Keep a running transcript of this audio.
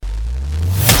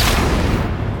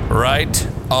Right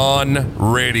on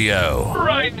Radio.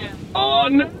 Right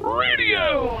on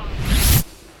Radio.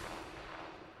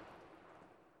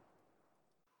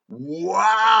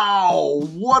 Wow,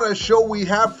 what a show we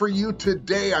have for you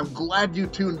today. I'm glad you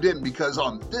tuned in because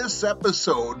on this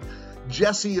episode,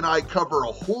 Jesse and I cover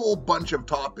a whole bunch of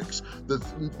topics. The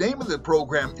name of the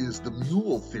program is The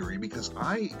Mule Theory because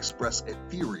I express a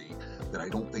theory that I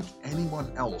don't think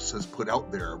anyone else has put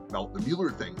out there about the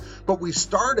Mueller thing. But we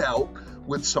start out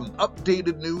with some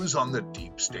updated news on the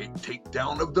deep state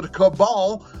takedown of the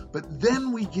cabal, but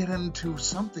then we get into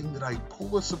something that I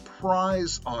pull a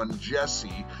surprise on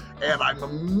Jessie, and I'm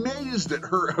amazed at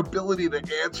her ability to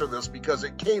answer this because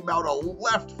it came out of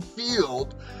left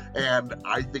field, and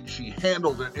I think she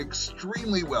handled it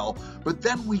extremely well. But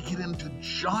then we get into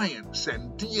giants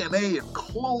and DNA and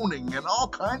cloning and all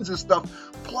kinds of stuff,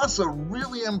 plus a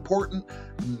really important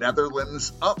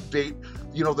Netherlands update.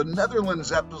 You know, the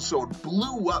Netherlands episode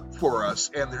blew up for us,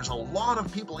 and there's a lot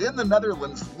of people in the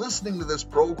Netherlands listening to this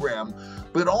program,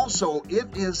 but also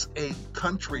it is a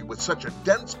country with such a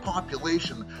dense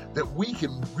population that we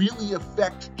can really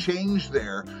affect change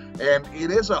there, and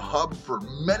it is a hub for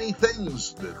many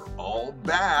things that are all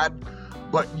bad.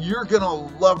 But you're gonna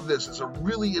love this. It's a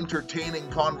really entertaining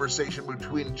conversation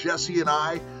between Jesse and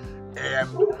I. And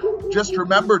just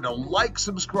remember to like,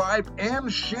 subscribe, and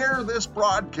share this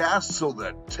broadcast so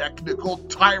that technical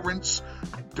tyrants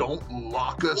don't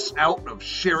lock us out of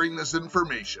sharing this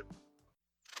information.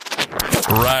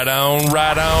 Right on,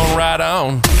 right on, right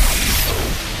on.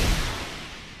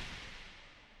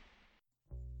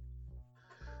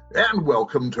 And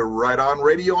welcome to Right On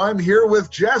Radio. I'm here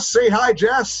with Jess. Say hi,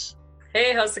 Jess.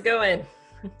 Hey, how's it going?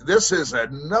 This is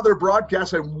another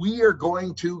broadcast, and we are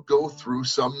going to go through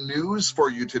some news for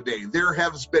you today. There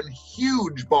has been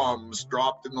huge bombs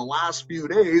dropped in the last few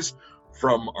days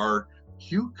from our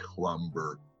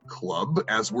Cucumber Club,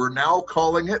 as we're now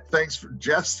calling it. Thanks, for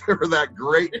Jess, for that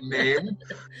great name.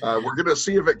 We're going to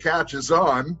see if it catches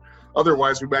on.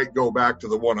 Otherwise, we might go back to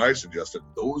the one I suggested,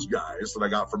 Those Guys, that I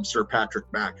got from Sir Patrick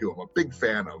Mack, who I'm a big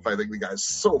fan of. I think the guy's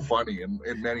so funny in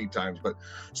many times. But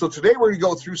so today we're going to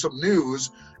go through some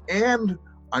news, and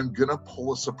I'm going to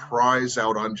pull a surprise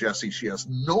out on Jessie. She has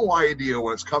no idea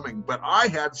what's coming, but I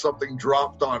had something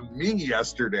dropped on me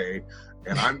yesterday,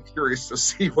 and I'm curious to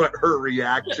see what her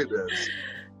reaction is.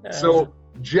 So,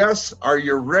 Jess, are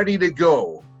you ready to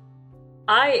go?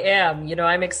 I am.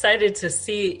 I'm excited to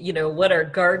see, what our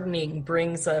gardening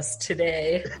brings us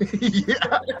today.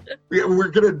 Yeah, we're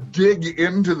going to dig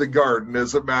into the garden,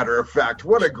 as a matter of fact.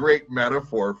 What a great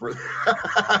metaphor for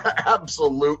that.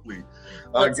 Absolutely.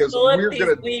 Let's pull up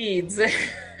these weeds.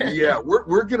 Yeah,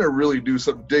 we're going to really do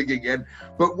some digging in.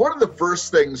 But one of the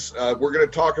first things we're going to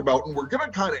talk about, and we're going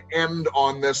to kind of end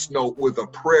on this note with a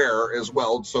prayer as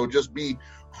well, so just be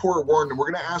forewarned, and we're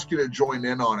going to ask you to join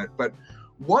in on it. But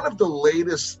one of the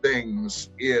latest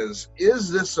things is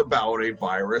this about a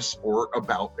virus or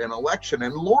about an election?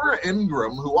 And Laura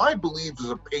Ingraham, who I believe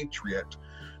is a patriot,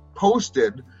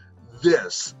 posted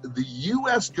this. The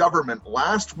U.S. government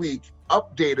last week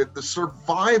updated the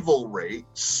survival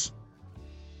rates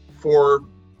for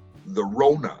the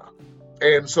Rona.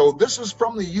 And so this is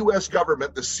from the U.S.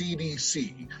 government, the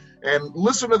CDC. And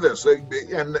listen to this.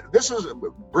 And this is,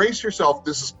 brace yourself,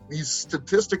 these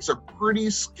statistics are pretty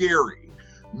scary.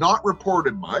 Not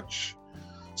reported much.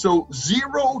 So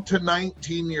 0 to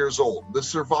 19 years old, the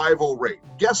survival rate.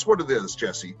 Guess what it is,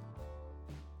 Jesse?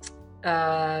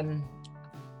 I'm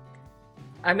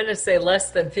going to say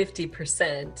less than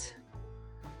 50%.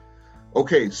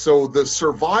 Okay, so the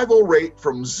survival rate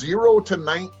from 0 to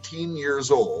 19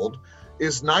 years old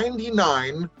is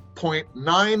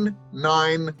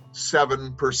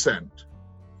 99.997%.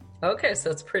 Okay, so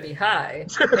it's pretty high.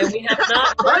 And we have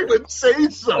not heard, I would say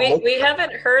so. We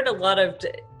haven't heard a lot of,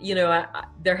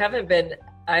 there haven't been,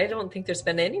 I don't think there's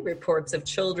been any reports of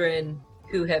children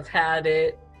who have had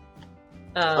it.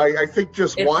 I think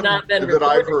just one that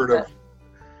I've heard of.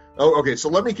 Oh, okay, so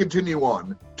let me continue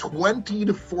on. 20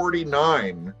 to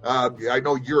 49. I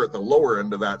know you're at the lower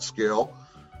end of that scale.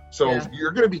 So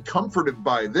you're going to be comforted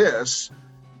by this.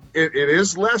 It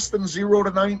is less than 0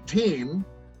 to 19.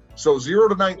 So 0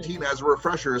 to 19, as a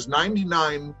refresher, is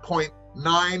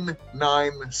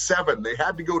 99.997. They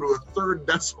had to go to a third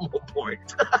decimal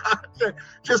point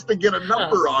just to get a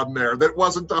number on there that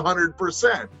wasn't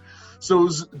 100%. So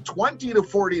 20 to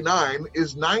 49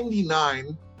 is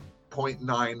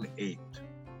 99.98.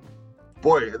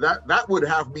 Boy, that would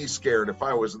have me scared if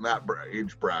I was in that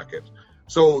age bracket.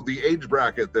 So the age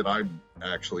bracket that I'm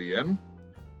actually in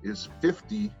is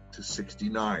 50 to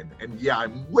 69. And yeah,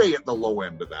 I'm way at the low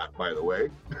end of that, by the way.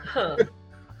 Huh.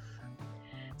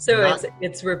 So Not-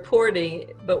 it's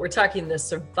reporting, but we're talking the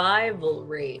survival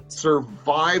rate.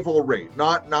 Survival rate,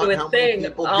 not So it's how many saying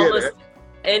people get almost it.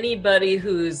 anybody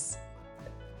who's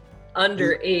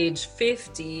under age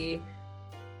 50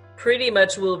 pretty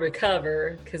much will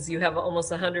recover, because you have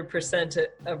almost 100%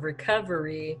 of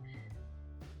recovery.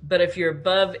 But if you're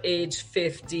above age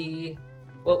 50,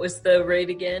 what was the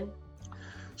rate again?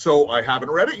 So I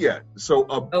haven't read it yet. So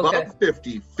above Okay.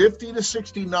 50 to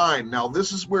 69. Now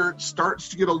this is where it starts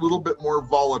to get a little bit more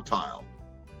volatile.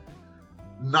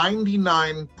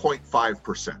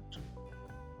 99.5%.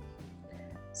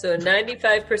 So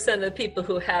 95% of the people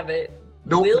who have it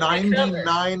No, will recover.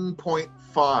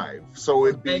 99.5. So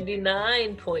it'd be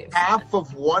 99.5. half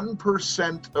of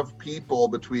 1% of people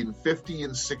between 50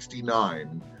 and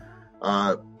 69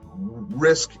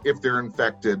 risk, if they're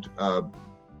infected,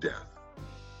 death.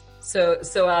 So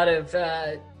out of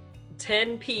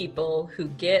 10 people who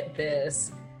get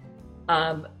this,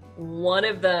 one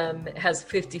of them has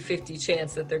 50-50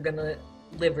 chance that they're going to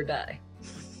live or die.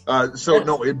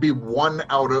 No, it'd be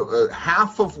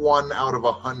half of 1 out of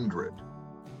 100.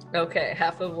 Okay,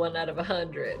 half of 1 out of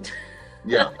 100.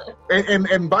 Yeah,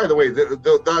 and by the way,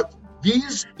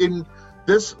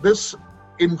 this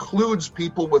includes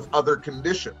people with other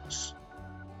conditions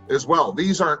as well.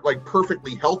 These aren't like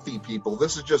perfectly healthy people.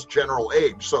 This is just general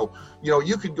age. So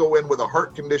you could go in with a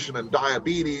heart condition and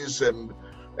diabetes and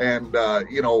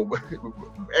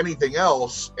anything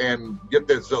else and get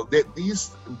this. So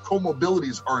these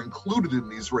comorbidities are included in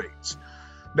these rates.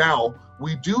 Now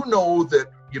we do know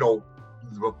that the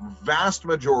vast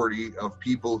majority of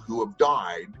people who have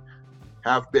died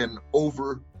have been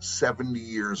over 70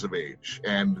 years of age.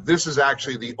 And this is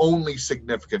actually the only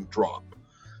significant drop.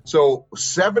 So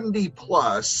 70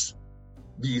 plus,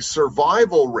 the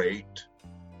survival rate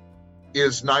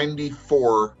is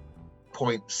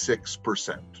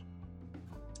 94.6%.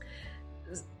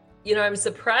 I'm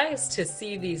surprised to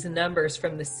see these numbers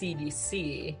from the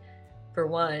CDC, for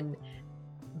one.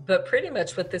 But pretty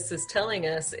much what this is telling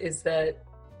us is that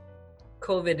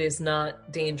COVID is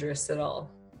not dangerous at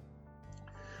all.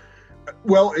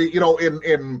 Well,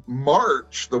 in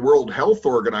March, the World Health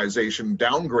Organization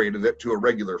downgraded it to a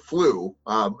regular flu.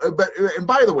 And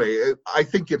by the way, I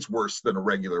think it's worse than a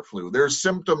regular flu. There's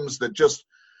symptoms that just,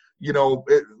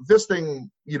 this thing,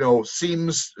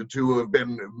 seems to have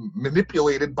been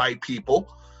manipulated by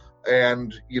people.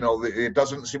 And, it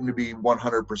doesn't seem to be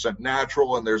 100%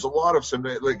 natural. And there's a lot of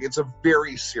symptoms. Like, it's a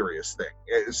very serious thing.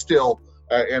 It's still,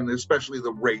 and especially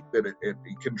the rate that it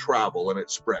can travel and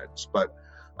it spreads. But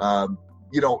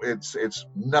it's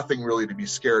nothing really to be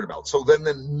scared about. So then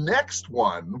the next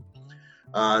one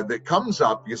that comes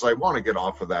up, because I want to get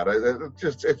off of that.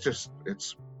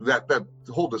 It's that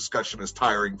whole discussion is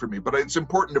tiring for me, but it's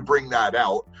important to bring that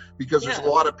out because there's a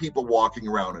lot of people walking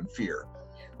around in fear.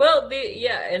 Well,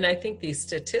 and I think these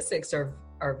statistics are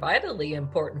vitally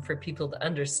important for people to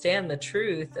understand the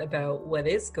truth about what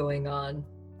is going on.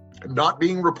 Not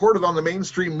being reported on the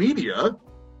mainstream media.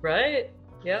 Right.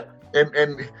 Yep. And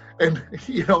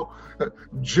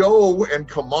Joe and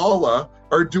Kamala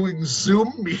are doing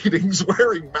Zoom meetings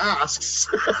wearing masks.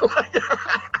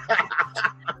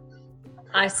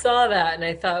 I saw that and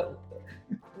I thought,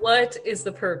 what is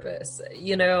the purpose?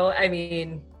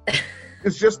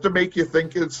 It's just to make you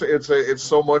think it's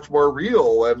so much more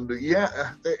real. And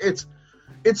it's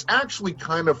actually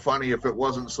kind of funny if it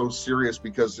wasn't so serious,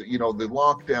 because the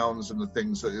lockdowns and the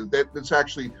things that it's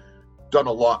actually done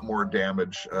a lot more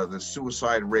damage. The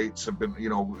suicide rates have been,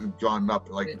 gone up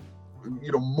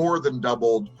more than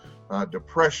doubled.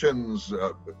 Depressions,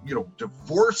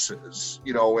 divorces,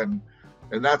 and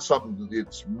that's something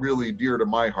that's really dear to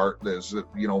my heart. Is that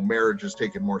marriage is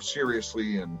taken more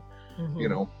seriously, and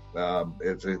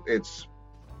it's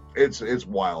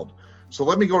wild. So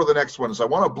let me go to the next one. So I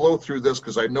want to blow through this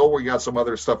because I know we got some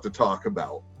other stuff to talk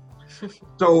about.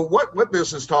 So what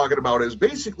this is talking about is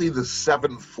basically the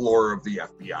 7th floor of the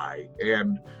FBI.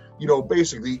 And,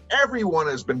 basically everyone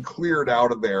has been cleared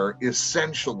out of there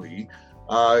essentially.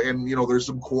 And there's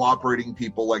some cooperating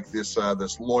people like this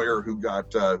lawyer who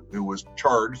was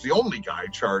charged, the only guy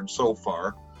charged so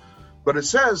far. But it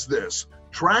says this: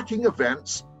 tracking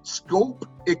events, scope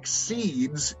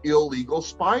exceeds illegal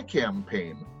spy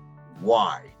campaign.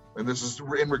 Why? And this is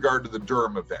in regard to the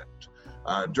Durham event.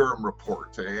 Durham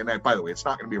report. And by the way, it's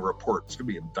not going to be a report, it's going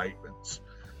to be indictments.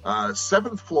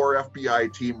 7th floor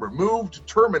FBI team removed,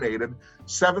 terminated.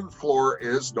 7th floor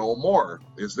is no more.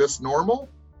 Is this normal?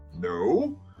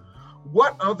 No.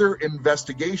 What other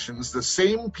investigations, the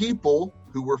same people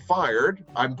who were fired,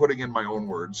 I'm putting in my own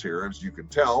words here, as you can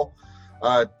tell,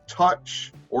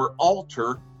 touch or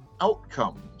alter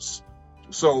outcomes?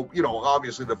 So,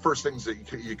 obviously the first things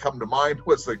that you come to mind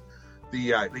was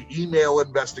the email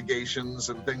investigations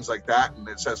and things like that. And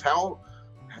it says, how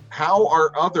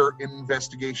are other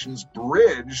investigations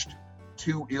bridged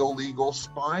to illegal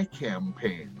spy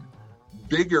campaign?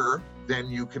 Bigger than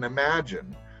you can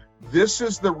imagine. This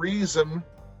is the reason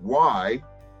why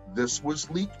this was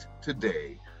leaked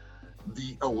today.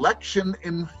 The election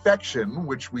infection,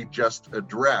 which we just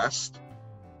addressed,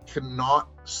 cannot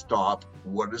stop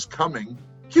what is coming.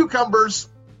 Cucumbers!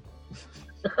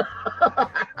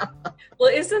 Well,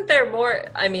 isn't there more?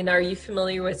 I mean, are you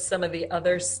familiar with some of the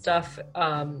other stuff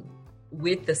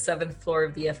with the 7th floor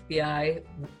of the FBI?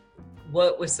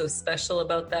 What was so special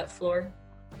about that floor?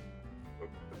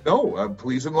 No,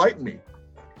 please enlighten me.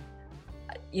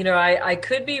 I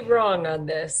could be wrong on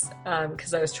this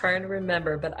because I was trying to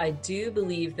remember, but I do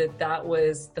believe that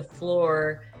was the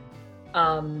floor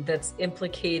that's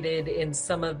implicated in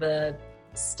some of the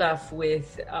stuff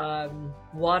with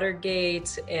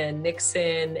Watergate and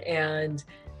Nixon, and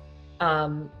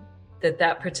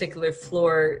that particular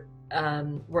floor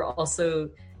were also,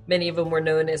 many of them were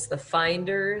known as the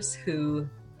Finders, who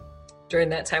during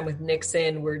that time with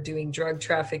Nixon were doing drug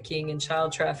trafficking and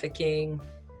child trafficking.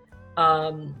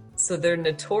 So they're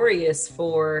notorious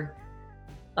for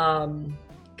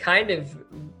kind of,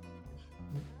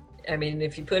 I mean,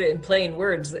 if you put it in plain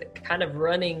words, kind of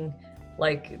running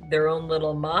like their own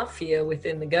little mafia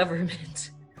within the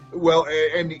government. Well,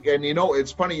 and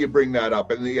it's funny you bring that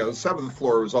up. And the 7th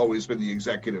floor has always been the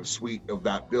executive suite of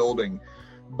that building.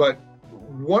 But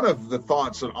one of the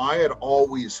thoughts that I had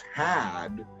always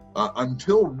had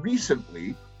until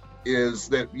recently is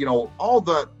that, all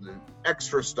the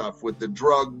extra stuff with the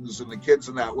drugs and the kids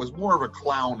and that was more of a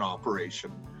clown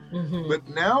operation. Mm-hmm. But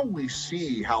now we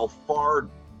see how far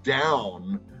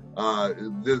down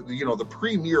the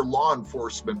premier law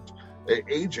enforcement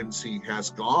agency has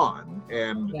gone,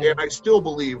 and I still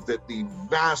believe that the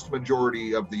vast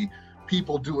majority of the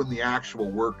people doing the actual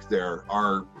work there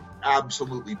are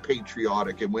absolutely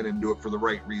patriotic and went into it for the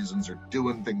right reasons, or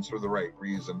doing things for the right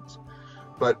reasons.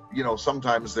 But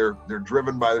sometimes they're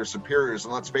driven by their superiors,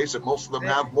 and let's face it, most of them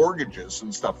have mortgages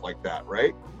and stuff like that,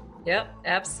 right? Yep,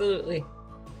 absolutely.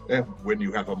 And when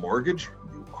you have a mortgage,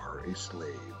 you are a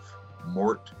slave.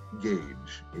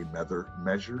 Mortgage, a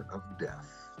measure of death.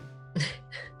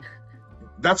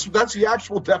 That's the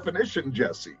actual definition,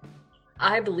 Jesse.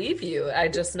 I believe you. I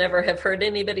just never have heard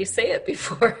anybody say it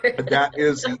before. That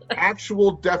is the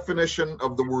actual definition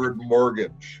of the word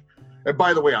mortgage. And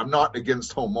by the way, I'm not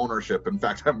against home ownership. In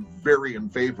fact, I'm very in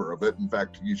favor of it. In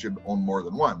fact, you should own more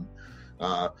than one.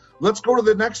 Let's go to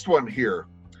the next one here.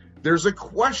 There's a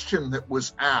question that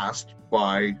was asked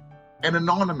by an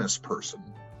anonymous person.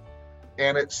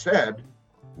 And it said,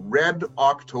 Red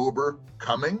October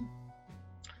coming?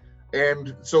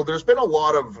 And so there's been a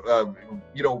lot of,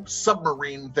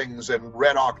 submarine things in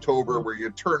Red October where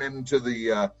you turn into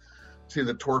the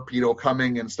torpedo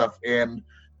coming and stuff. And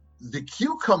the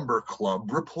Cucumber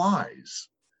Club replies,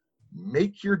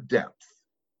 make your depth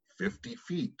 50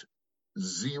 feet,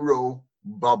 0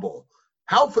 bubble.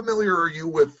 How familiar are you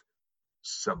with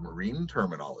submarine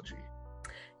terminology?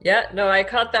 Yeah, no, I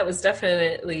caught that was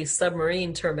definitely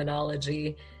submarine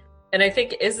terminology. And I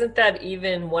think, isn't that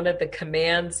even one of the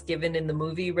commands given in the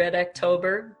movie Red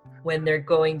October when they're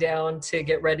going down to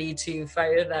get ready to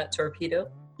fire that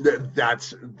torpedo?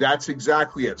 That's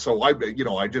exactly it. So I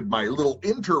did my little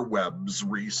interwebs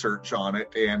research on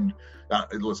it, and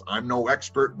listen, I'm no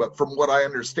expert, but from what I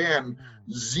understand,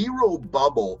 0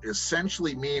 bubble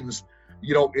essentially means,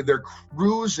 they're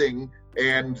cruising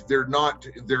and they're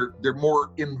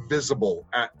more invisible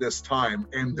at this time,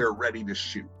 and they're ready to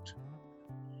shoot.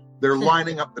 They're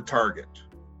lining up the target.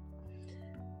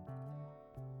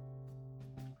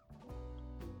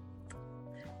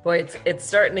 Boy, it's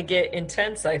starting to get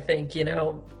intense, I think.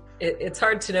 It's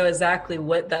hard to know exactly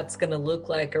what that's going to look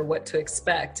like or what to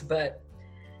expect, but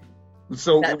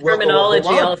that terminology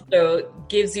also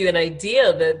gives you an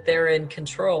idea that they're in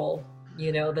control,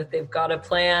 that they've got a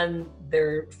plan,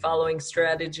 they're following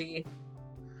strategy.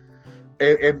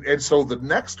 And so the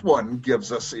next one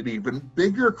gives us an even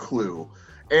bigger clue.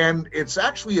 And it's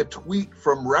actually a tweet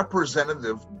from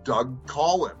Representative Doug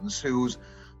Collins,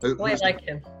 I like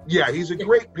him. Yeah, he's a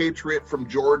great patriot from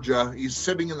Georgia. He's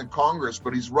sitting in the Congress,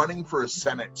 but he's running for a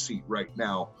Senate seat right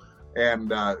now.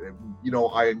 And,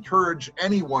 I encourage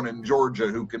anyone in Georgia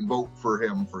who can vote for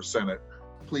him for Senate,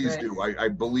 please do. I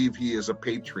believe he is a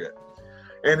patriot.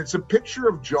 And it's a picture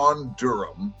of John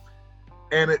Durham.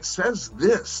 And it says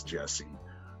this, Jesse.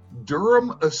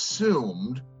 Durham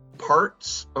assumed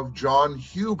parts of John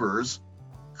Huber's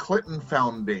Clinton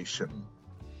Foundation.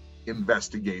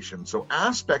 investigation. So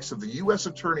aspects of the U.S.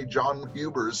 Attorney John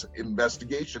Huber's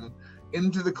investigation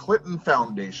into the Clinton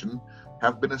Foundation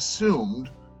have been assumed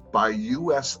by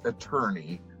U.S.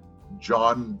 Attorney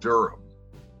John Durham.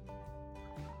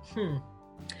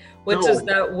 What does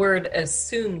that word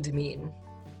assumed mean?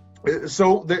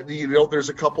 So there's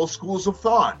a couple of schools of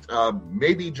thought.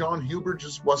 Maybe John Huber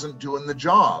just wasn't doing the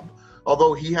job,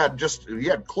 although he had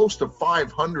close to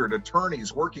 500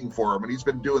 attorneys working for him, and he's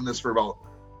been doing this for about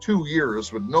 2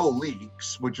 years with no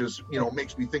leaks, which is,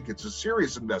 makes me think it's a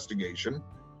serious investigation.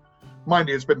 Mind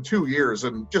you, it's been 2 years,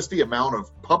 and just the amount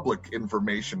of public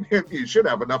information, you should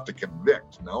have enough to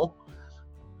convict, no?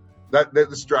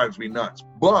 This drives me nuts.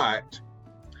 But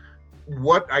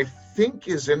what I think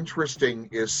is interesting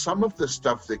is some of the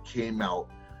stuff that came out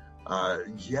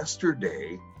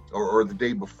yesterday or the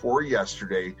day before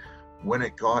yesterday when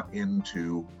it got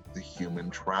into the human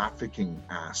trafficking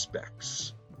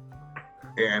aspects.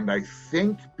 And I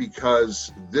think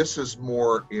because this is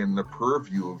more in the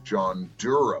purview of John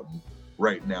Durham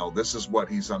right now, this is what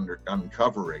he's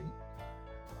uncovering.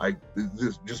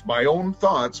 This just my own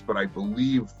thoughts, but I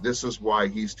believe this is why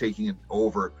he's taking it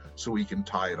over so he can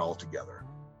tie it all together.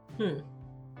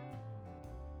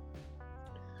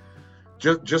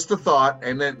 Just a thought,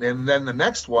 and then the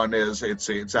next one is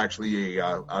it's actually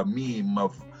a meme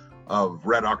of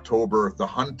Red October. The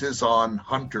hunt is on,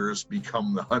 hunters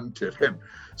become the hunted, and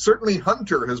certainly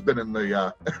Hunter has been in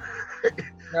the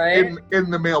right?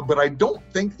 in the mail, but I don't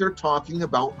think they're talking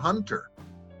about Hunter.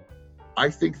 I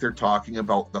think they're talking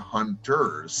about the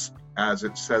hunters, as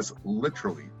it says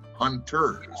literally,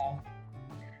 hunters. Yeah.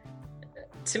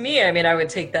 To me, I would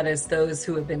take that as those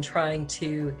who have been trying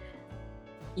to,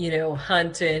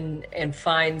 hunt and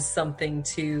find something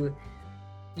to,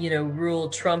 rule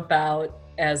Trump out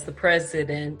as the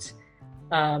president,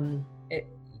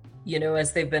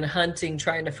 as they've been hunting,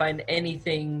 trying to find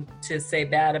anything to say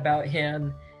bad about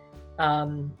him.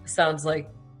 Sounds like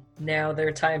now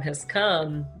their time has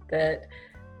come that,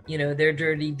 their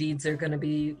dirty deeds are going to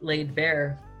be laid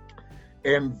bare.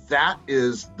 And that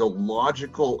is the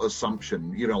logical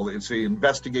assumption. It's the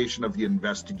investigation of the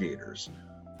investigators.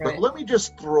 Right. But let me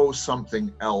just throw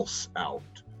something else out.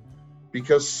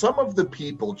 Because some of the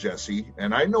people, Jesse,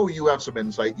 and I know you have some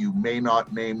insight, you may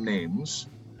not name names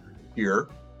here,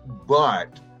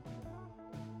 but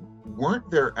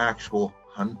weren't there actual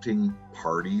hunting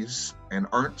parties? And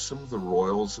aren't some of the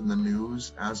royals in the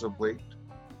news as of late?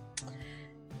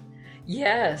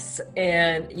 Yes,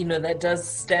 and that does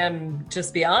stem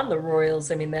just beyond the royals.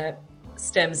 That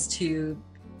stems to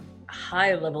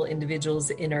high-level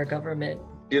individuals in our government.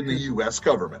 In the U.S.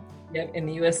 government. Yep, in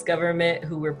the U.S. government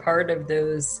who were part of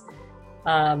those,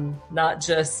 not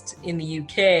just in the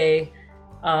U.K.,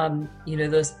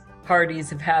 those parties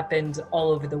have happened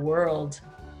all over the world.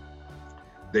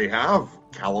 They have.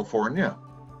 California.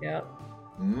 Yep.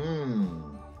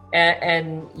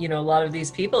 And a lot of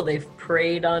these people, they've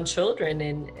preyed on children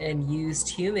and used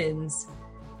humans.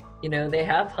 They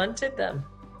have hunted them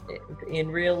in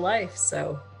real life.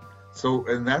 So,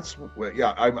 and that's,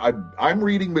 I'm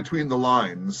reading between the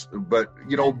lines, but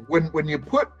when you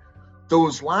put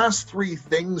those last three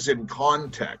things in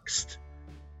context,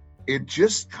 it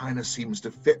just kind of seems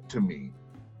to fit to me.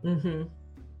 Mm-hmm.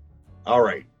 All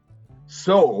right.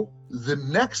 So the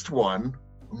next one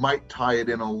might tie it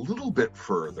in a little bit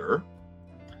further.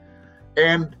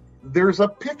 And there's a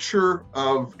picture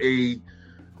of a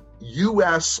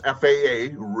U.S. FAA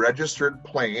registered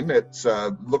plane. It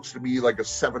looks to me like a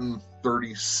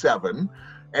 737.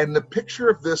 And the picture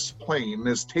of this plane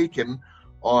is taken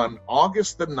on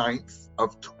August the 9th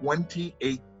of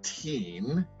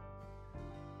 2018.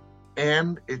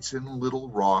 And it's in Little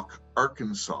Rock,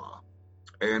 Arkansas.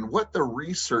 And what the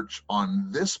research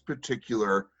on this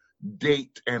particular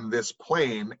date and this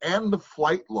plane and the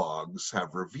flight logs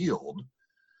have revealed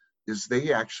is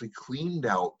they actually cleaned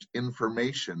out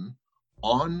information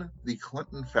on the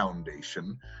Clinton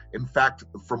Foundation. In fact,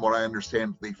 from what I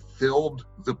understand, they filled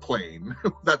the plane.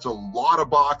 That's a lot of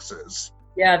boxes.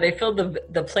 Yeah, they filled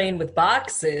the plane with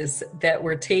boxes that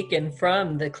were taken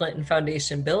from the Clinton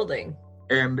Foundation building.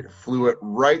 And flew it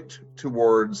right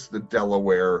towards the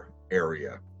Delaware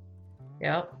area.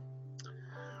 Yeah.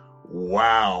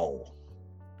 Wow.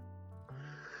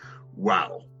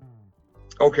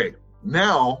 Okay,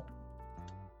 now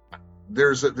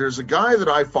there's a guy that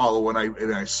I follow,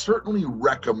 and I certainly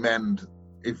recommend,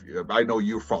 if I know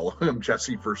you follow him,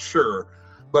 Jesse, for sure.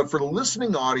 But for the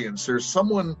listening audience, there's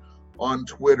someone on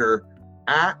Twitter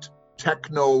at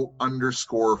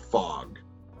techno_fog.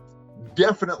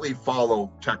 Definitely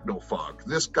follow TechnoFog.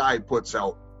 This guy puts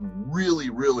out really,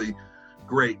 really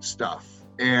great stuff.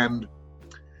 And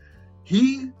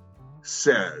he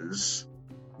says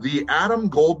the Adam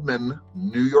Goldman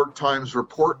New York Times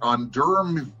report on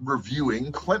Durham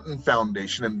reviewing Clinton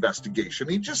Foundation investigation,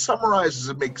 he just summarizes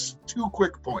and makes 2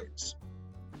 quick points.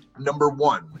 Number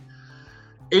 1,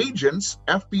 agents,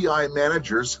 FBI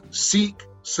managers seek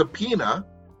subpoena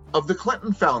of the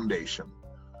Clinton Foundation.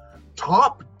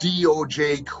 Top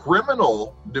DOJ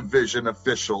criminal division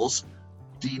officials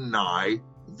deny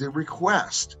the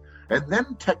request. And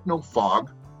then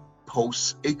Technofog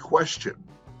posts a question.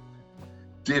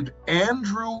 Did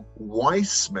Andrew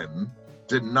Weissman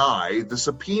deny the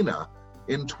subpoena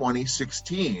in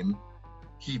 2016?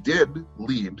 He did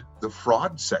lead the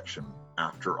fraud section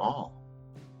after all.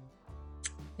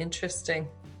 Interesting.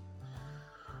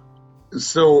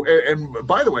 So, and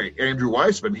by the way, Andrew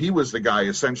Weissman, he was the guy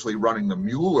essentially running the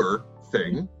Mueller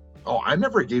thing. Oh, I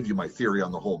never gave you my theory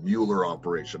on the whole Mueller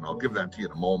operation. I'll give that to you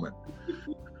in a moment.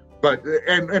 But,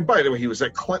 and by the way, he was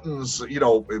at Clinton's,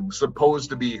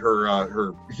 supposed to be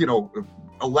her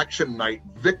election night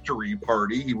victory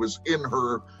party. He was in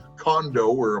her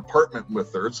condo or apartment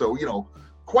with her. So,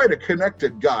 quite a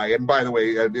connected guy. And by the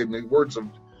way, in the words of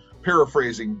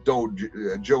paraphrasing Joe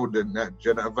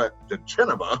DeCheneva,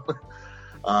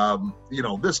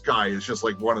 this guy is just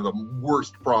like one of the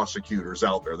worst prosecutors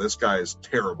out there. This guy is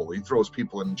terrible. He throws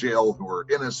people in jail who are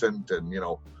innocent and,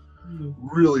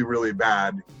 really, really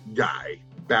bad guy,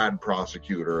 bad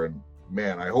prosecutor. And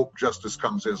man, I hope justice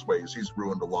comes his ways. He's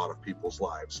ruined a lot of people's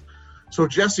lives. So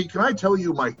Jesse, can I tell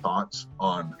you my thoughts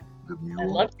on the Mueller? I'd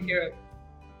love to hear it.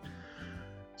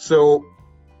 So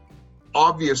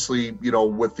obviously,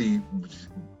 with the,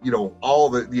 all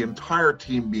the entire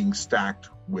team being stacked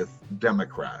with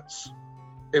Democrats,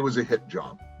 it was a hit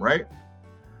job, right?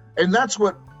 And that's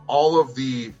what all of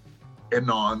the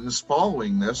anons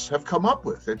following this have come up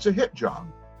with. It's a hit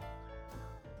job.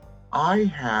 I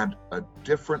had a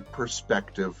different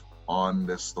perspective on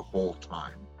this the whole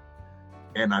time,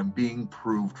 and I'm being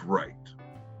proved right.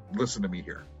 Listen to me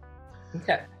here.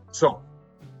 Okay. So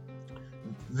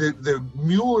the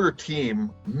Mueller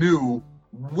team knew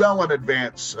well in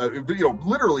advance,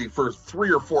 literally for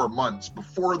 3 or 4 months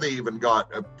before they even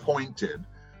got appointed,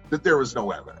 that there was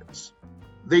no evidence.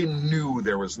 They knew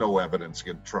there was no evidence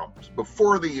against Trump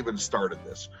before they even started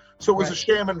this. So it was a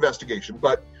sham investigation.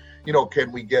 But,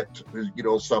 can we get,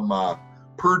 some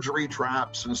perjury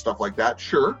traps and stuff like that?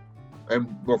 Sure.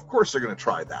 And of course they're going to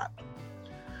try that.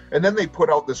 And then they put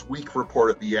out this weak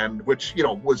report at the end, which,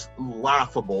 was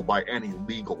laughable by any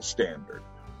legal standard.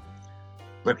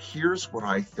 But here's what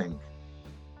I think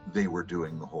they were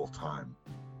doing the whole time.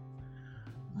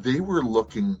 They were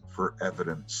looking for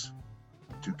evidence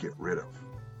to get rid of.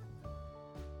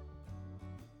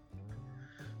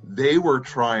 They were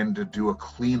trying to do a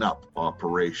cleanup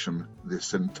operation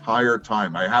this entire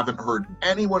time. I haven't heard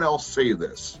anyone else say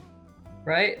this.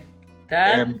 Right.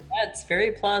 That's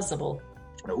very plausible.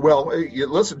 Well,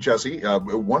 listen, Jesse,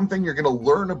 one thing you're going to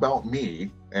learn about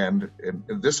me, and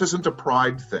this isn't a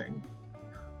pride thing,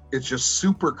 it's just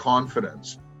super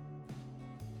confidence.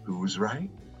 Who's right?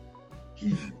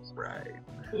 He's right.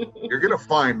 You're going to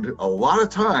find a lot of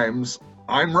times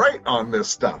I'm right on this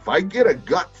stuff. I get a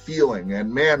gut feeling,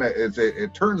 and man,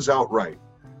 it turns out right.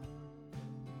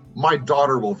 My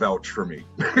daughter will vouch for me.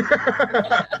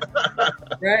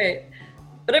 Right.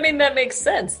 But I mean, that makes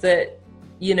sense that,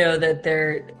 that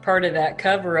they're part of that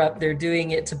cover up. They're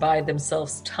doing it to buy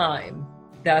themselves time.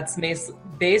 That's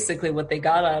basically what they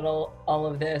got out of all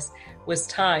of this was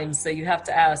time. So you have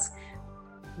to ask,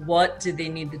 what did they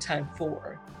need the time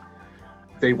for?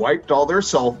 They wiped all their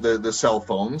the cell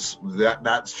phones.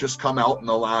 That's just come out in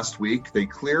the last week. They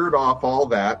cleared off all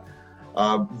that.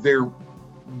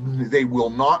 They will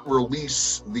not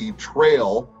release the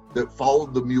trail that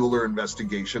followed the Mueller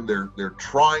investigation. They're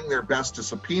trying their best to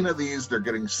subpoena these. They're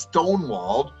getting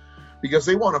stonewalled because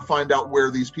they want to find out where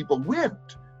these people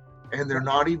went. And they're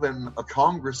not even,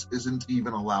 Congress isn't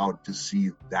even allowed to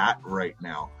see that right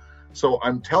now. So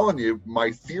I'm telling you,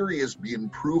 my theory is being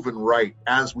proven right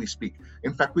as we speak.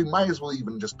 In fact, we might as well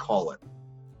even just call it.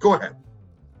 Go ahead.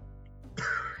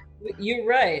 You're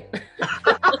right.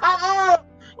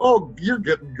 Oh, you're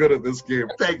getting good at this game.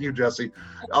 Thank you, Jesse.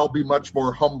 I'll be much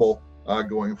more humble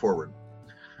going forward.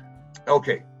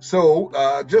 Okay, so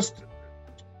just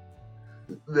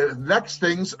the next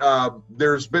things,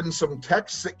 there's been some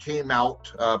texts that came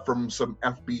out from some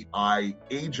FBI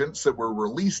agents that were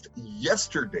released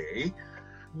yesterday.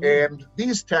 And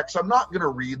these texts, I'm not going to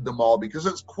read them all because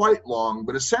it's quite long,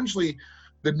 but essentially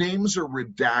the names are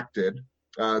redacted.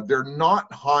 They're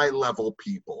not high-level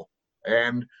people.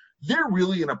 And they're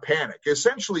really in a panic.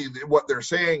 Essentially, what they're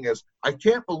saying is, I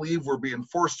can't believe we're being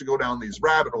forced to go down these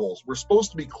rabbit holes. We're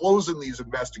supposed to be closing these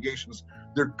investigations.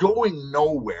 They're going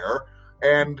nowhere.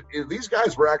 And these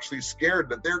guys were actually scared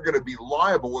that they're going to be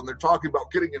liable, and they're talking about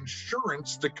getting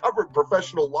insurance to cover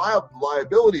professional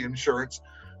liability insurance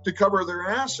to cover their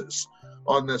asses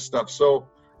on this stuff. So,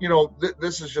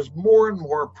 this is just more and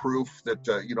more proof that,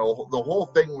 the whole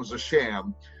thing was a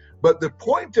sham. But the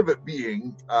point of it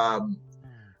being,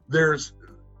 there's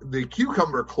the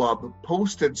Cucumber Club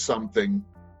posted something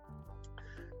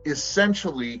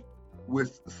essentially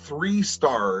with 3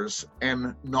 stars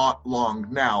and not long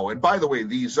now. And by the way,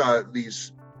 these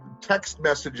text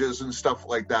messages and stuff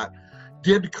like that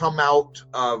did come out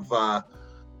of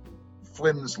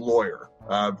Flynn's lawyer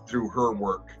through her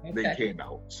work. Okay. They came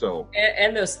out. So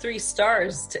and those 3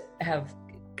 stars have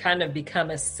kind of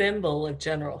become a symbol of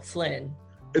General Flynn.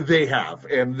 They have,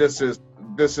 and this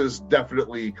is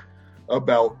definitely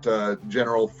about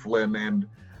General Flynn,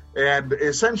 and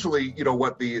essentially,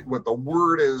 what the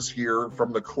word is here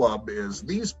from the club is,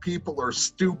 these people are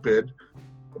stupid.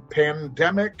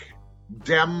 Pandemic,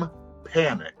 dem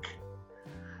panic.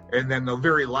 And then the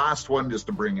very last one, just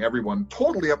to bring everyone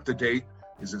totally up to date,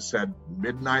 is it said,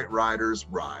 Midnight Riders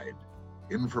ride,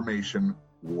 information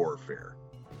warfare.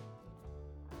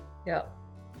 Yeah.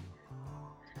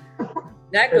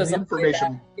 That goes all the way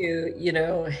back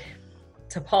to,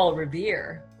 to Paul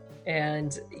Revere,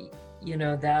 and,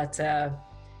 that,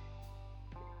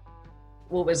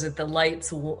 what was it? The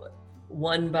lights,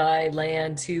 1 by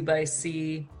land, 2 by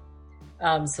sea.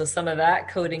 So some of that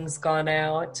coding's gone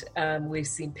out. We've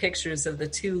seen pictures of the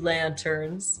 2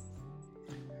 lanterns.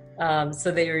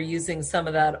 So they were using some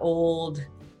of that old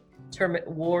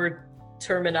war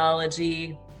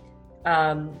terminology.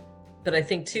 But I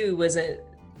think too,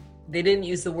 they didn't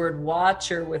use the word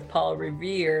watcher with Paul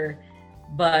Revere,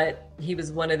 but he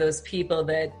was one of those people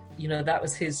that, that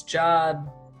was his job,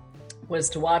 was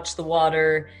to watch the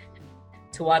water,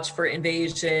 to watch for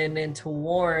invasion, and to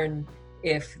warn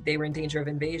if they were in danger of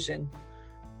invasion.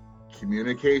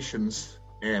 Communications,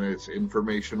 and it's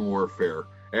information warfare.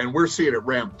 And we're seeing it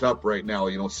ramped up right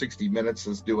now. 60 Minutes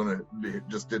is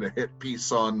just did a hit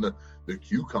piece on the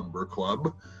Cucumber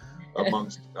Club,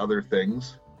 amongst other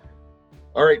things.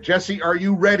 All right, Jesse, are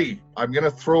you ready? I'm going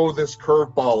to throw this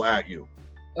curveball at you.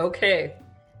 Okay.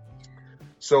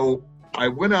 So I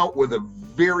went out with a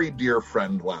very dear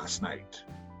friend last night.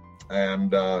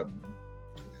 And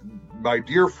my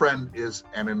dear friend is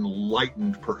an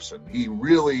enlightened person. He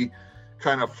really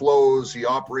kind of flows. He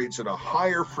operates at a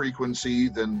higher frequency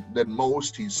than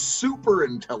most. He's super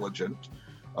intelligent.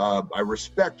 I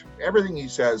respect everything he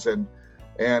says, and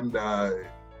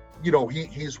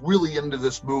he's really into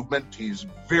this movement. He's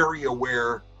very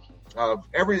aware of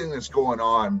everything that's going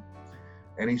on.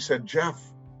 And he said, Jeff,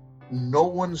 no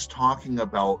one's talking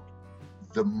about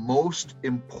the most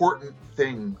important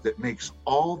thing that makes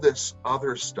all this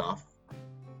other stuff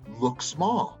look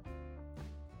small.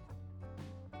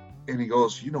 And he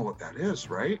goes, you know what that is,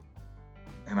 right?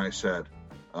 And I said,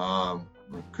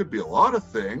 it could be a lot of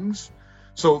things.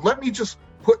 So let me just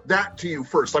put that to you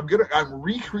first. I'm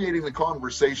recreating the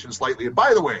conversation slightly. And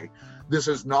by the way, this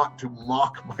is not to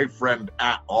mock my friend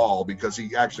at all, because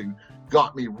he actually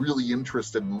got me really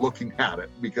interested in looking at it,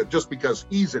 because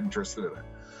he's interested in it.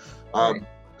 Right.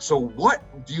 So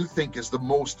what do you think is the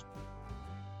most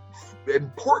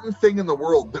important thing in the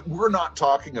world that we're not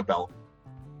talking about?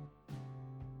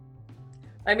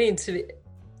 I mean, to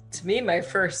me, my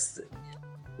first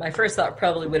thought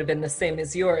probably would have been the same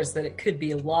as yours, that it could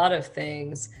be a lot of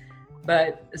things.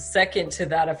 But second to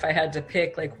that, if I had to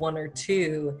pick like 1 or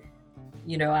 2,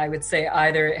 I would say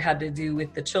either it had to do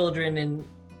with the children and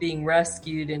being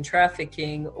rescued in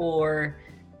trafficking, or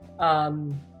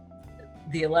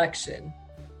the election.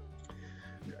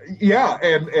 Yeah,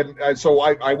 and so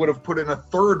I would have put in a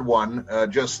third one,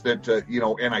 just that,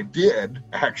 and I did,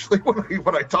 actually,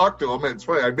 when I talked to him. It's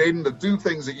funny, I made him the 2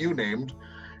 things that you named,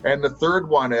 and the third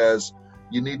one is,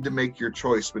 you need to make your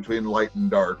choice between light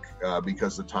and dark,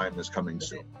 because the time is coming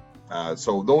soon.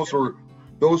 So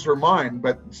those were mine,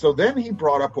 but so then he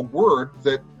brought up a word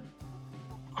that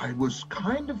I was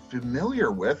kind of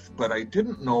familiar with, but I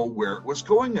didn't know where it was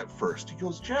going at first. He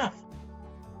goes, Jeff,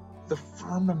 the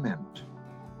firmament.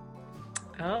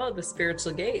 Oh, the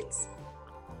spiritual gates.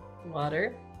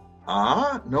 Water.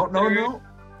 No.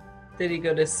 Did he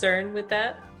go to CERN with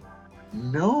that?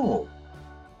 No.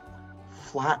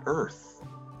 Flat Earth.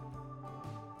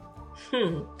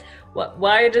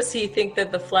 Why does he think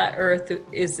that the flat Earth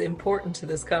is important to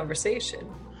this conversation?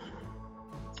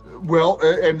 Well,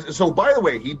 and so by the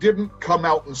way, he didn't come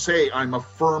out and say, I'm a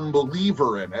firm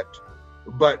believer in it,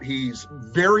 but he's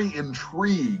very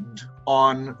intrigued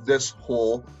on this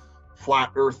whole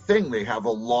flat earth thing. They have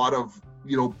a lot of,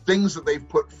 things that they've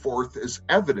put forth as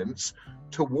evidence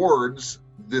towards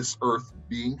this earth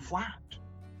being flat.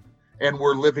 And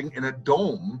we're living in a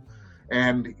dome.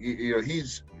 And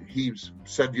he's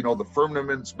said, the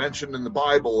firmament's mentioned in the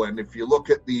Bible. And if you look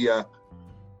at the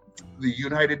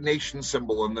United Nations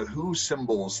symbol and the WHO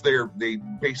symbols, they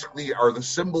basically are the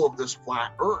symbol of this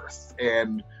flat earth.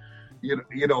 And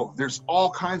there's all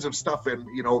kinds of stuff, and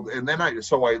and then I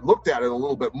looked at it a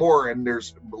little bit more, and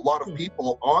there's a lot of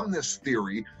people on this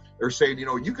theory. They're saying,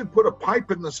 you can put a pipe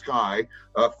in the sky,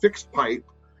 a fixed pipe,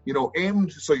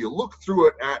 aimed so you look through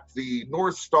it at the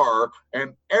North Star,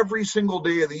 and every single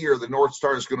day of the year, the North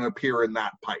Star is going to appear in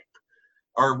that pipe.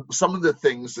 Are some of the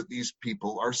things that these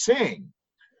people are saying.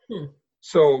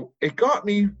 So it got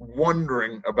me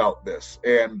wondering about this,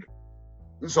 and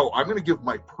so I'm going to give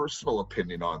my personal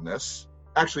opinion on this.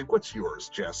 Actually, what's yours,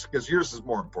 Jess? Because yours is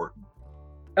more important.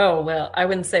 Oh, well, I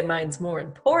wouldn't say mine's more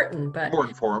important, but... More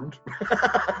informed.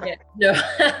 Yeah, no.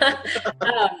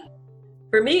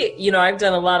 For me, I've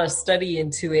done a lot of study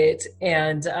into it,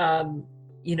 and,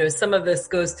 some of this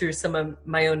goes through some of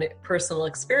my own personal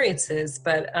experiences,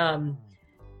 but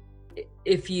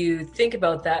if you think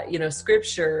about that,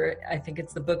 scripture, I think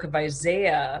it's the book of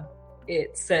Isaiah,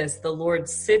 it says the Lord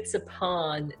sits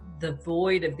upon the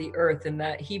void of the earth, and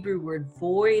that Hebrew word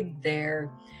void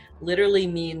there literally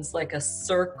means like a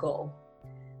circle.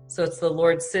 So it's the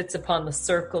Lord sits upon the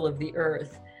circle of the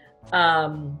earth.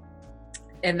 And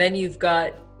then you've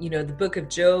got, the book of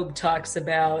Job talks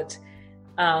about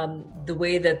the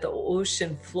way that the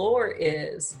ocean floor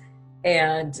is,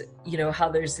 and, how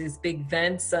there's these big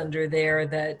vents under there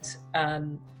that,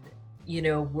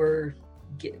 were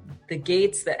the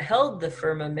gates that held the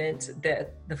firmament,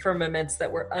 that the firmaments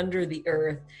that were under the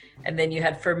earth, and then you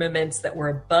had firmaments that were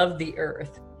above the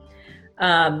earth.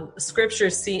 Scripture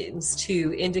seems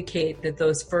to indicate that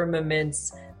those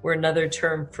firmaments were another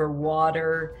term for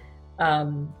water,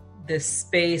 this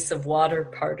space of water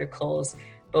particles,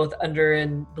 both under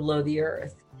and below the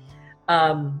earth.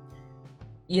 From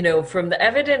the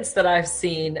evidence that I've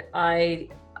seen, I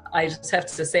just have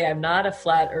to say I'm not a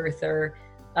flat earther.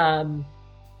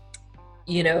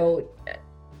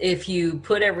 If you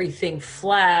put everything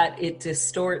flat, it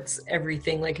distorts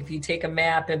everything. Like if you take a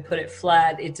map and put it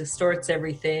flat, it distorts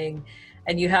everything,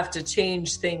 and you have to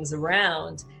change things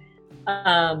around.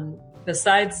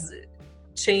 Besides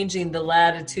changing the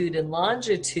latitude and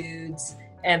longitudes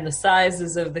and the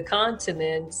sizes of the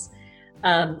continents,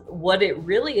 what it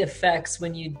really affects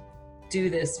when you do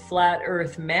this flat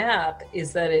earth map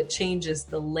is that it changes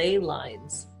the ley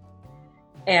lines.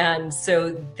 And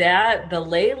so that the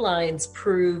ley lines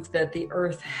prove that the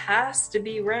earth has to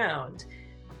be round,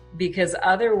 because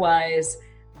otherwise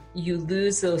you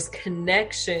lose those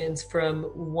connections from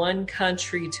one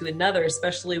country to another,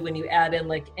 especially when you add in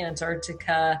like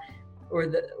Antarctica or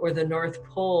the North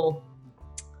Pole.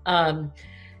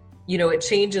 It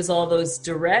changes all those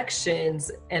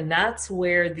directions, and that's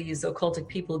where these occultic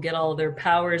people get all their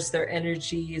powers, their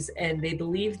energies, and they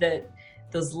believe that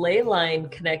those ley line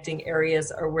connecting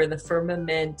areas are where the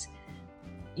firmament,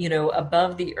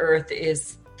 above the earth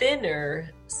is thinner.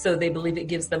 So they believe it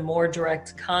gives them more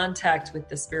direct contact with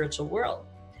the spiritual world.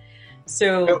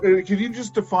 So can you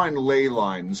just define ley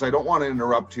lines? I don't want to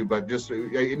interrupt you, but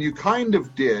and you kind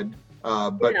of did,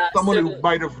 but yeah, someone who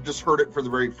might have just heard it for the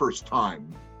very first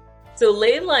time. So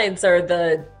ley lines are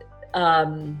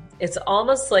it's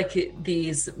almost like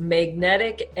these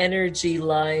magnetic energy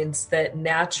lines that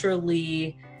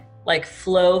naturally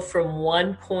flow from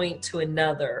one point to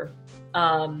another.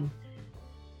 So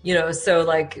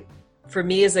like for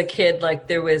me as a kid,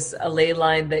 there was a ley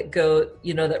line that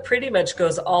that pretty much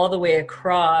goes all the way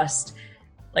across,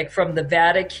 from the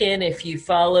Vatican. If you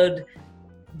followed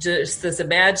just this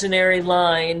imaginary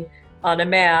line on a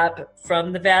map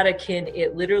from the Vatican,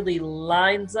 it literally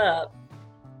lines up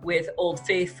with Old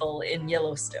Faithful in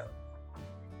Yellowstone.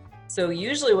 So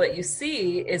usually what you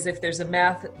see is if there's a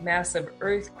massive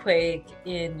earthquake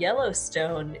in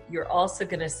Yellowstone, you're also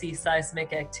going to see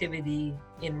seismic activity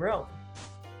in Rome.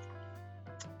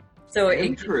 So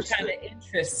it's kind of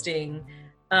interesting.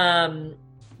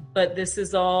 But this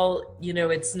is all,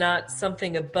 it's not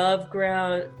something above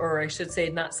ground, or I should say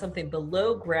not something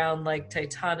below ground like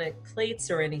tectonic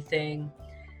plates or anything.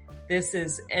 This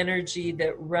is energy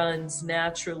that runs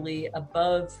naturally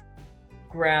above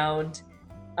ground.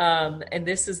 And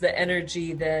this is the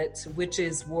energy that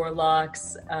witches,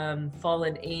 warlocks,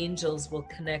 fallen angels will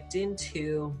connect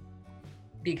into.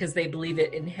 because they believe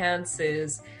it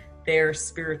enhances their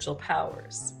spiritual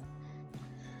powers.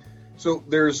 So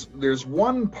there's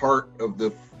one part of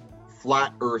the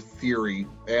flat Earth theory,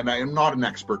 and I am not an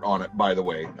expert on it, by the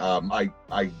way.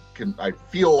 I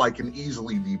feel I can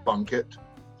easily debunk it.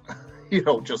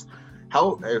 Just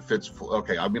how if it's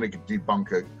okay. I'm going to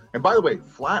debunk it. And by the way,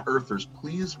 flat Earthers,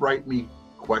 please write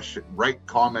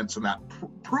comments and that.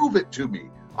 Prove it to me.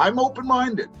 I'm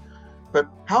open-minded. But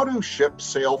how do ships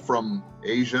sail from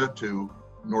Asia to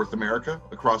North America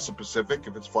across the Pacific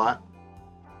if it's flat?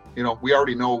 We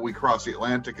already know we cross the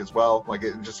Atlantic as well. Like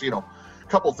it just, a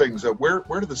couple things. Where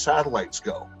do the satellites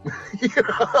go?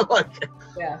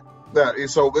 Yeah.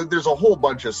 So there's a whole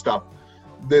bunch of stuff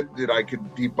that I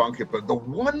could debunk it. But the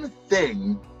one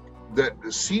thing that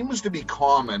seems to be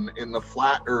common in the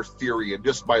flat Earth theory, and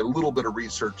just by a little bit of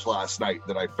research last night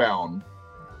that I found,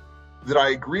 that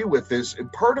I agree with is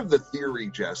part of the theory,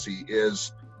 Jesse,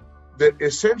 is that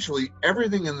essentially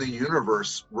everything in the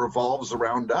universe revolves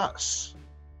around us.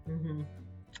 Mm-hmm.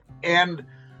 And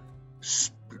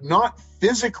not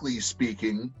physically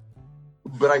speaking,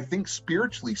 but I think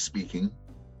spiritually speaking,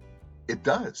 it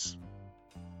does.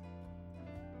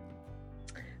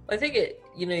 I think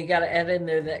you got to add in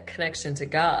there that connection to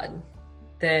God,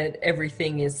 that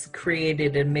everything is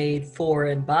created and made for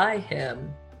and by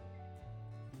Him.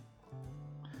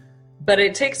 But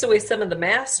it takes away some of the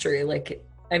mastery.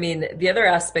 The other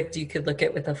aspect you could look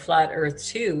at with a flat Earth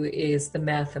too is the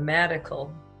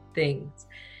mathematical things.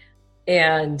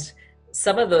 And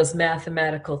some of those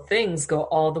mathematical things go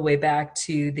all the way back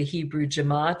to the Hebrew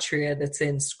gematria that's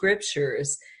in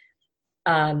scriptures.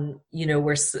 Where,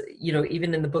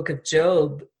 even in the book of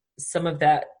Job, some of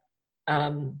that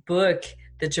book,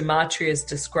 the gematria is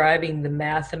describing the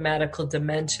mathematical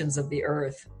dimensions of the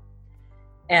earth.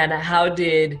 And how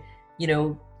did,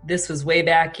 this was way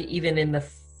back even in the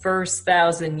first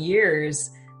 1,000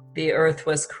 years the earth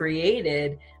was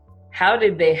created. How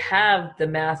did they have the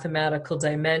mathematical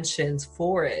dimensions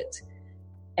for it?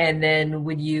 And then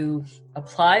when you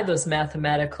apply those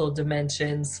mathematical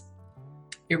dimensions,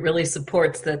 it really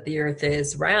supports that the earth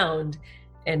is round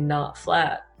and not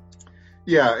flat.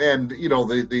 Yeah, and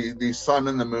the sun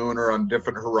and the moon are on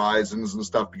different horizons and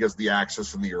stuff because of the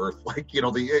axis of the earth. I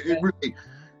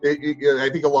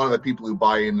think a lot of the people who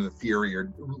buy into the theory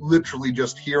are literally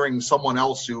just hearing someone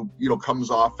else who, comes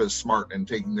off as smart and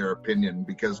taking their opinion,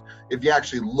 because if you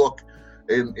actually look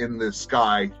in the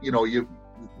sky, you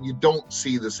don't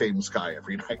see the same sky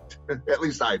every night. At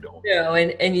least I don't. No,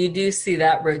 and you do see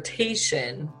that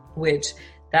rotation, which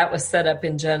that was set up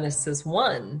in Genesis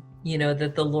 1,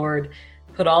 that the Lord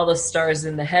put all the stars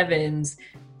in the heavens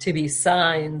to be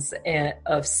signs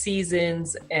of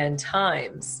seasons and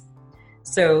times.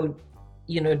 So,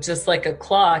 just like a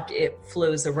clock, it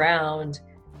flows around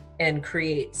and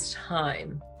creates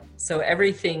time. So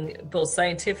everything, both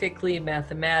scientifically,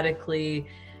 mathematically,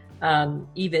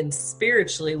 even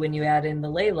spiritually, when you add in the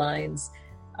ley lines,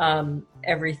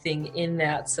 everything in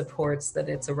that supports that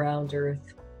it's around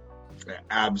Earth.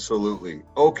 Absolutely.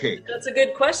 Okay. That's a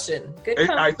good question. Good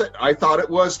comment. I thought it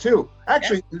was too.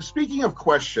 Actually, Speaking of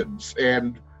questions,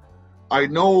 and I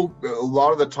know a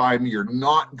lot of the time you're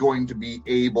not going to be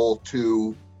able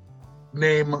to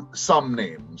name some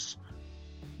names,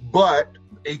 but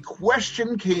a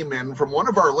question came in from one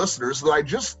of our listeners that I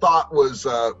just thought was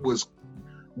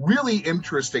really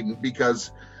interesting,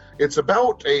 because it's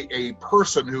about a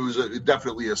person who's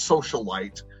definitely a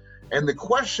socialite. And the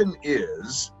question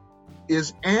is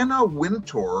Anna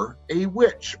Wintour a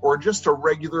witch or just a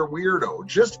regular weirdo?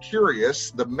 Just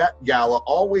curious. The Met Gala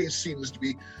always seems to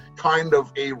be kind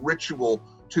of a ritual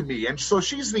to me. And so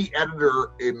she's the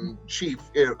editor-in-chief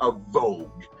of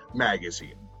Vogue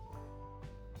magazine.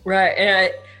 Right.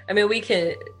 And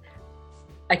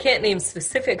I can't name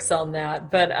specifics on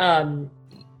that, but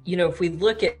if we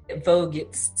look at Vogue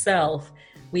itself,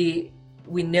 we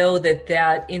know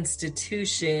that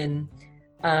institution,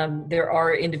 there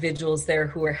are individuals there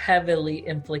who are heavily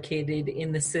implicated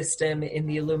in the system, in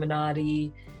the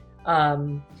Illuminati.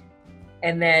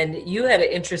 And then you had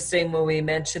an interesting, when we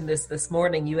mentioned this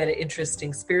morning, you had an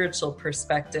interesting spiritual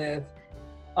perspective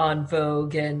on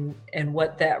Vogue and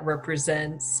what that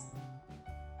represents.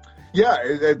 Yeah,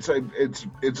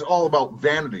 it's all about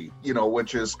vanity,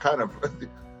 which is kind of,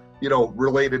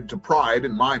 related to pride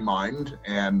in my mind.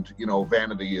 And,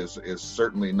 vanity is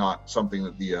certainly not something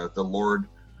that the Lord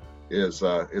is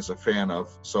a fan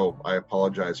of. So I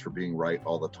apologize for being right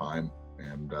all the time.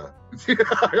 And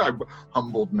I'm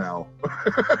humbled now.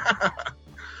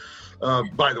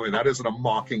 By the way, that isn't a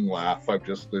mocking laugh. I'm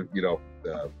just,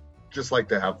 just like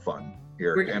to have fun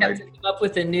here. We're gonna have to come up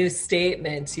with a new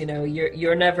statement.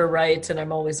 You're never right, and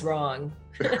I'm always wrong.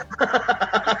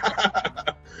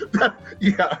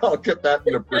 Yeah, I'll get that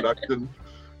into production.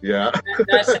 Yeah.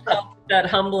 That should help with that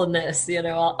humbleness.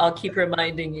 I'll keep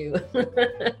reminding you.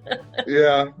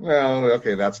 Yeah. Well,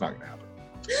 okay, that's not going to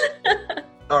happen.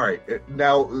 All right.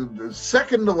 Now, the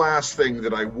second to last thing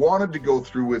that I wanted to go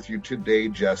through with you today,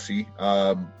 Jesse,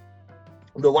 the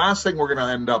last thing we're going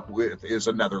to end up with is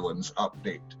a Netherlands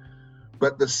update.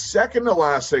 But the second to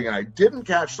last thing, and I didn't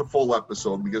catch the full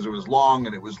episode because it was long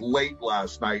and it was late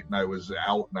last night and I was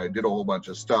out and I did a whole bunch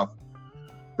of stuff.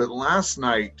 But last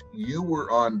night, you were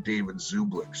on David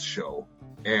Zublick's show,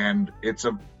 and it's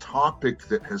a topic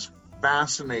that has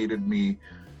fascinated me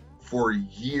for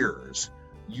years.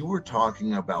 You were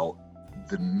talking about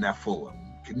the Nephilim.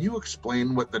 Can you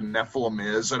explain what the Nephilim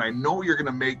is? And I know you're going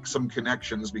to make some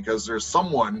connections because there's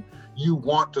someone you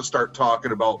want to start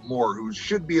talking about more who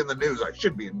should be in the news. I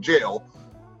should be in jail.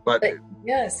 But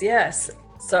yes.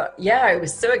 So, yeah, I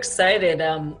was so excited.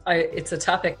 It's a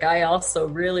topic I also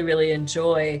really, really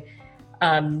enjoy,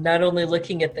 not only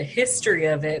looking at the history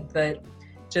of it, but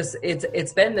just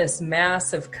it's been this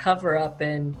massive cover-up,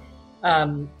 and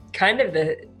kind of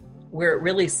where it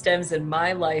really stems in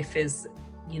my life is,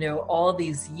 all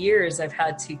these years I've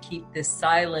had to keep this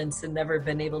silence and never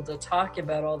been able to talk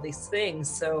about all these things.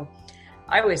 So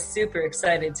I was super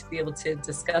excited to be able to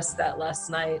discuss that last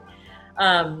night.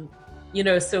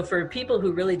 So for people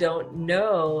who really don't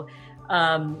know,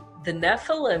 the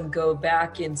Nephilim go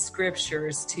back in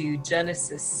scriptures to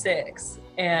Genesis 6.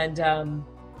 And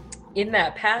in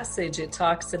that passage, it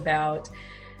talks about,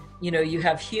 you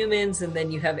have humans and then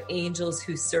you have angels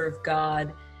who serve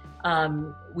God.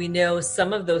 We know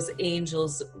some of those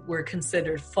angels were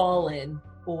considered fallen,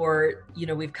 or,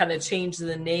 we've kind of changed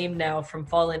the name now from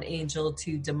fallen angel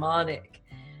to demonic.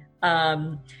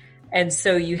 And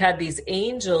so you had these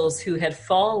angels who had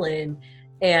fallen,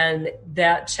 and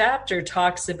that chapter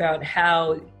talks about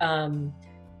how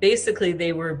basically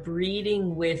they were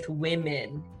breeding with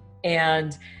women,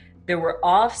 and there were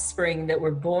offspring that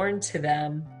were born to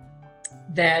them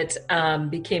that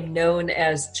became known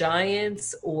as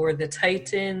giants or the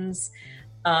Titans.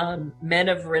 Men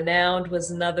of Renown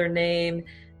was another name.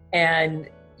 And,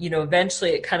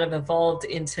 eventually it kind of evolved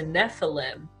into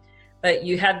Nephilim. But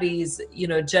you had these,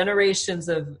 generations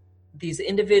of these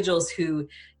individuals who,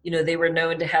 they were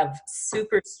known to have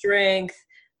super strength,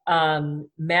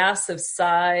 massive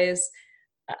size.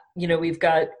 We've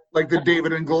got... like the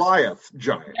David and Goliath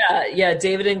giant. Yeah.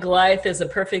 David and Goliath is a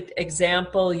perfect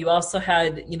example. You also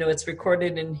had, it's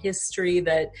recorded in history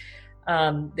that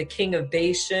the king of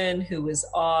Bashan, who was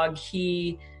Og,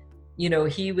 he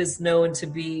was known to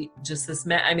be just this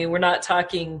man. I mean, we're not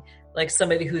talking like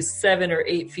somebody who's 7 or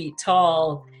 8 feet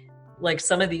tall. Like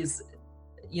some of these,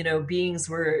 beings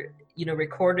were,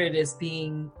 recorded as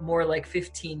being more like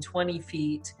 15, 20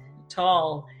 feet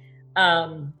tall.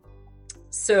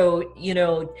 So,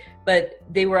 but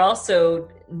they were also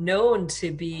known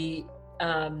to be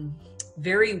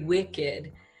very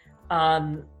wicked.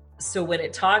 So when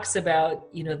it talks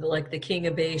about, the king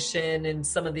of Bashan and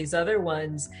some of these other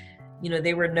ones,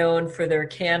 they were known for their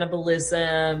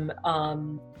cannibalism,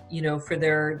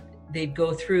 they'd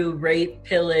go through rape,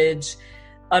 pillage,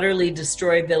 utterly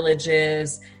destroy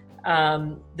villages.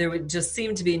 There would just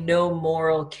seem to be no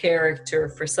moral character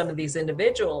for some of these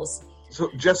individuals. So,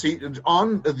 Jesse,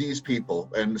 on these people,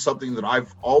 and something that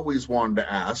I've always wanted to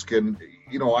ask, and,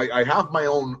 I have my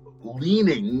own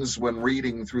leanings when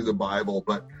reading through the Bible,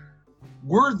 but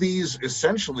were these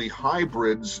essentially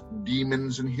hybrids,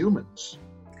 demons and humans?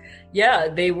 Yeah,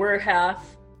 they were half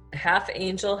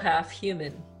angel, half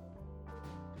human.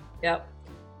 Yep.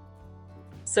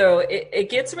 So it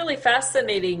gets really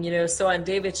fascinating, so on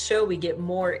David's show, we get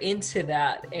more into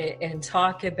that and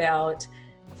talk about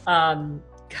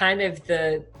kind of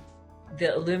the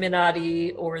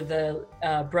Illuminati or the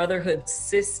Brotherhood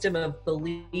system of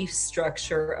belief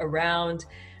structure around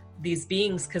these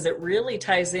beings, because it really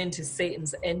ties into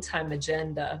Satan's end time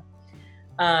agenda.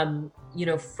 From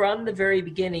the very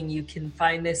beginning, you can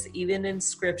find this even in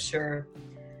scripture.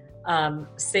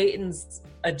 Satan's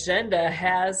agenda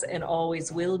has and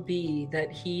always will be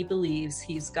that he believes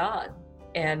he's God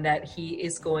and that he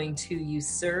is going to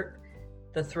usurp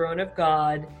the throne of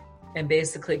God and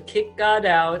basically kick God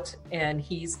out, and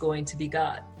he's going to be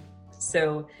God.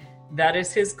 So that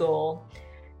is his goal.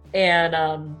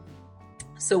 And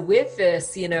so with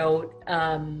this, when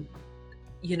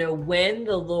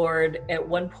the Lord, at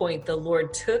one point, the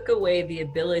Lord took away the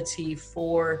ability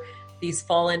for these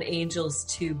fallen angels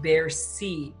to bear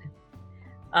seed.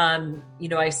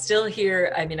 I still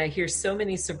hear, I hear so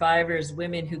many survivors,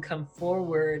 women who come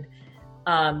forward,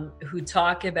 who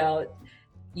talk about,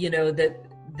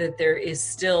 that there is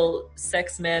still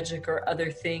sex magic or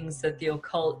other things that the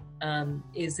occult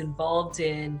is involved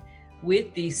in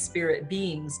with these spirit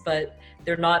beings, but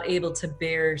they're not able to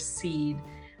bear seed.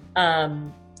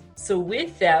 So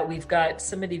with that, we've got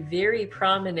somebody very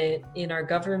prominent in our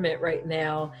government right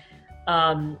now,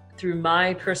 through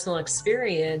my personal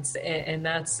experience, and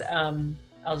that's,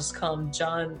 I'll just call him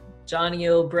Johnny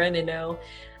O'Brennano.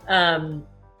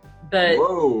 But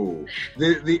whoa,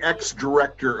 the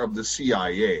ex-director of the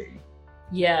CIA.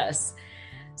 Yes.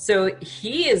 So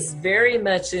he is very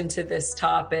much into this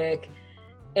topic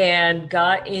and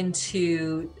got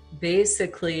into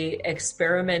basically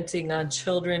experimenting on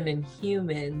children and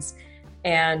humans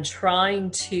and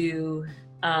trying to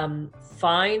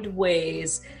find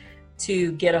ways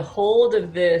to get a hold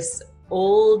of this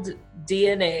old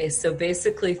DNA. So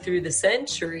basically through the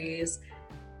centuries,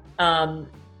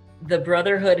 the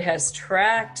Brotherhood has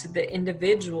tracked the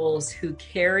individuals who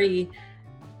carry,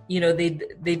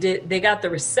 they got the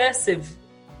recessive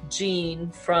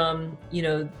gene from,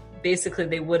 basically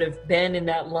they would have been in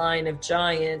that line of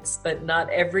giants, but not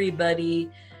everybody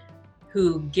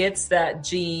who gets that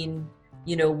gene,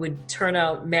 would turn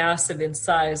out massive in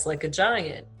size like a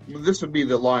giant. This would be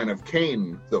the line of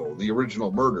Cain, though, the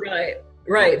original murder.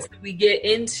 Right. So we get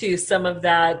into some of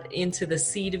that, into the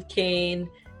seed of Cain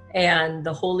and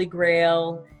the Holy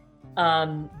Grail.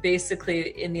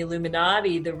 Basically, in the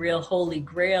Illuminati, the real Holy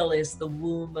Grail is the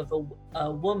womb of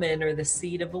a woman, or the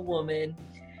seed of a woman.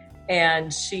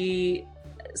 And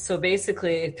so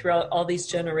basically, throughout all these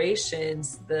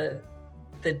generations, the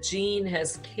gene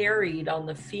has carried on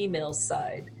the female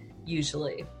side,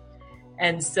 usually.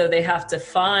 And so they have to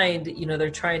find, they're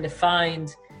trying to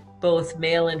find both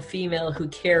male and female who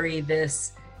carry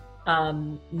this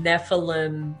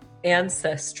Nephilim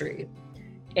ancestry,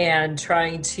 and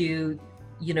trying to,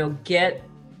 get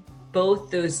both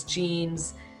those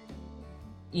genes,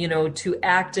 to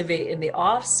activate in the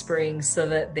offspring so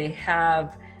that they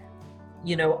have,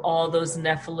 all those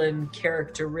Nephilim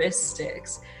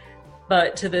characteristics.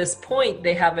 But to this point,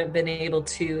 they haven't been able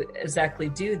to exactly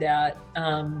do that.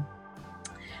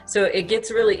 So it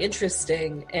gets really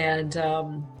interesting. And,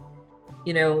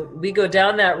 we go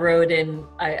down that road, and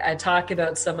I talk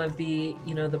about some of the,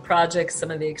 the projects,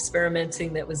 some of the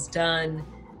experimenting that was done,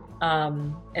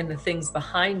 and the things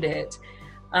behind it.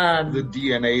 The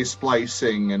DNA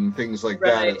splicing and things like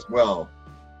that as well.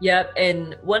 Yep.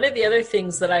 And one of the other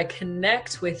things that I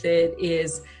connect with it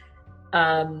is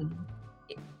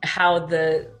how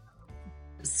the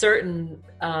certain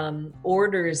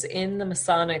orders in the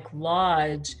Masonic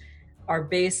Lodge are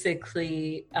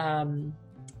basically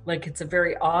like, it's a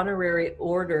very honorary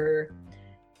order,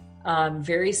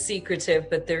 very secretive,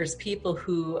 but there's people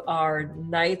who are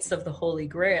Knights of the Holy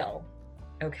Grail,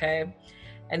 okay?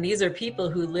 And these are people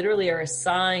who literally are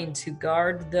assigned to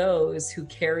guard those who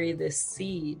carry this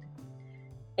seed.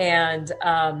 And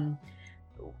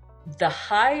the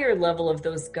higher level of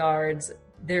those guards,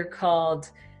 they're called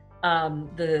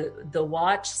the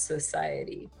Watch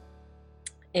Society.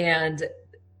 And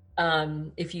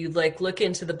if you look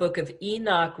into the book of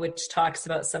Enoch, which talks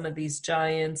about some of these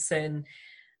giants and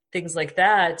things like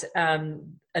that,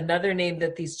 another name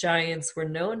that these giants were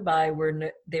known by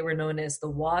they were known as the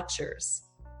Watchers.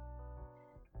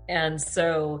 And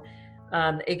so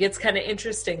it gets kind of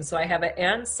interesting. So I have an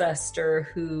ancestor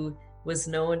who was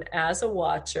known as a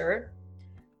Watcher,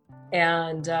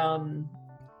 and so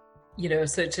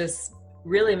it just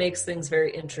really makes things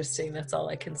very interesting. That's all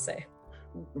I can say.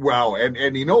 Wow.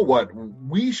 And you know what?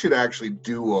 We should actually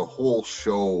do a whole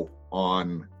show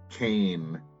on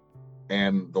Cain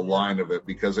and the line of it,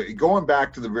 because going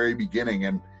back to the very beginning,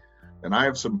 and I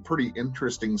have some pretty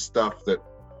interesting stuff that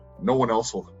no one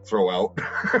else will throw out.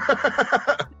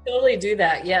 Totally do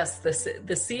that. Yes.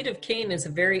 The seed of Cain is a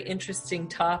very interesting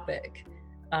topic.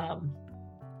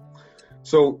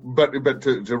 So, but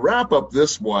to wrap up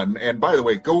this one, and by the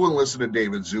way, go and listen to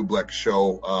David Zublick's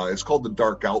show. It's called The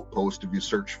Dark Outpost if you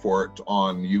search for it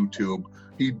on YouTube.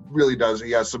 He really does.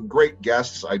 He has some great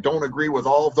guests. I don't agree with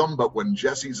all of them, but when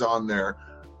Jesse's on there,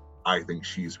 I think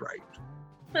she's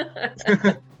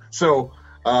right. So,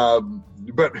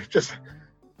 but just,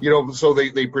 so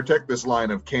they protect this line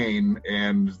of Cain,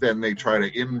 and then they try to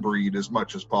inbreed as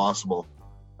much as possible.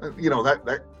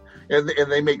 That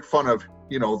and they make fun of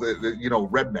the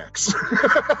rednecks.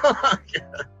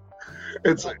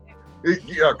 It's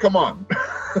come on.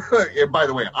 And by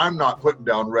the way, I'm not putting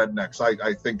down rednecks.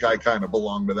 I think I kind of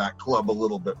belong to that club a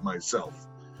little bit myself.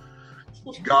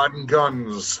 God and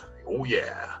guns. Oh,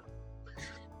 yeah.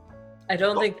 I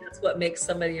don't think that's what makes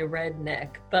somebody a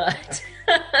redneck, but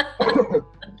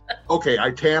Okay,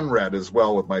 I tan red as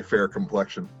well with my fair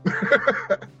complexion.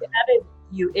 if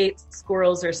you ate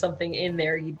squirrels or something in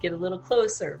there, you'd get a little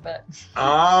closer. But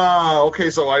Okay,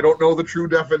 so I don't know the true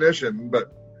definition,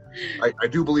 but I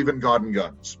do believe in God and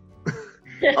guns.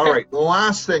 All right, the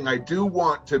last thing I do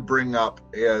want to bring up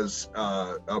is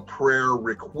a prayer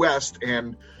request.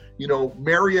 And, you know,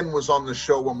 Marion was on the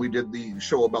show when we did the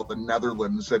show about the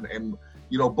Netherlands. And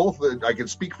you know, I can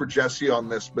speak for Jesse on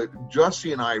this, but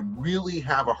Jesse and I really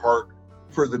have a heart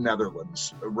for the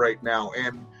Netherlands right now.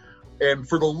 And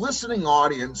for the listening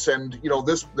audience, and, you know,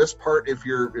 this part, if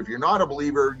you're not a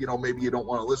believer, you know, maybe you don't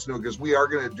want to listen to it, because we are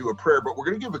going to do a prayer, but we're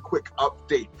going to give a quick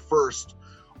update first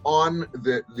on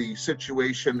the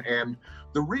situation and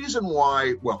the reason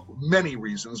why, well, many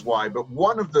reasons why, but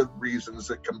one of the reasons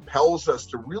that compels us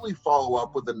to really follow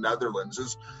up with the Netherlands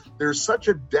is there's such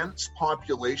a dense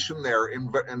population there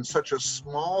in such a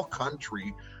small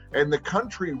country, and the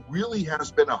country really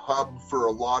has been a hub for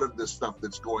a lot of this stuff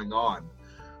that's going on.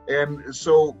 And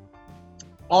so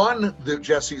on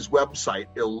Jesse's website,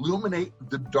 Illuminate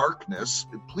the Darkness,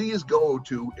 please go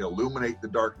to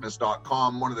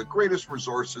illuminatethedarkness.com, one of the greatest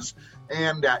resources,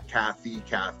 and at Kathy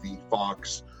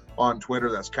Fox on Twitter.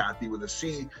 That's Kathy with a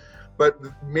C. But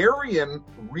Marion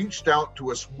reached out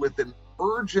to us with an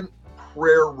urgent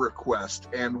prayer request,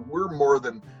 and we're more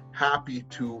than happy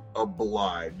to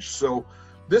oblige. So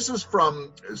this is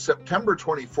from September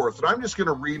 24th, and I'm just going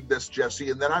to read this,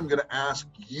 Jesse, and then I'm going to ask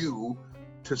you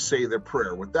to say the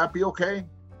prayer. Would that be okay?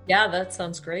 Yeah, that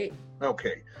sounds great.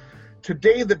 Okay.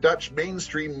 Today, the Dutch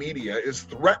mainstream media is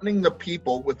threatening the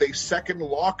people with a second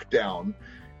lockdown.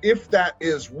 If that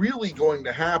is really going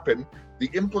to happen, the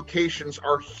implications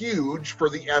are huge for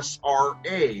the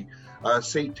SRA,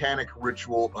 Satanic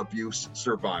Ritual Abuse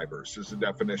Survivors, is the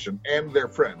definition, and their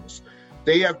friends.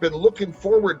 They have been looking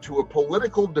forward to a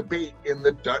political debate in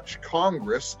the Dutch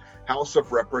Congress, House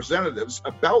of Representatives,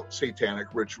 about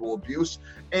satanic ritual abuse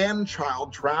and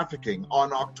child trafficking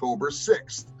on October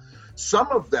 6th. Some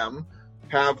of them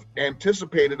have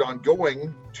anticipated on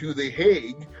going to The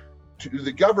Hague, to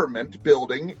the government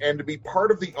building, and to be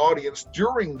part of the audience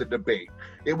during the debate.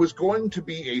 It was going to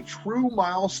be a true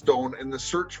milestone in the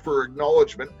search for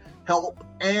acknowledgement, help,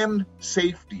 and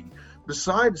safety.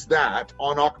 Besides that,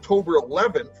 on October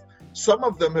 11th, some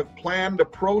of them have planned a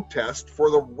protest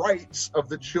for the rights of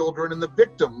the children and the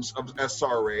victims of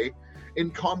SRA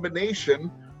in combination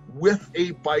with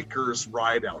a bikers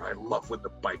ride out. I love when the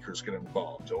bikers get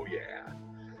involved. Oh, yeah.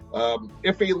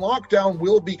 If a lockdown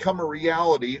will become a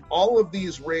reality, all of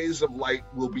these rays of light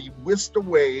will be whisked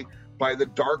away by the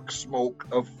dark smoke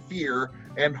of fear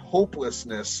and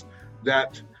hopelessness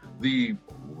that the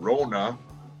Rona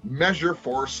measure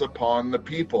force upon the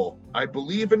people. I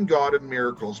believe in God and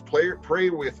miracles. Pray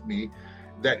with me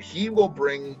that He will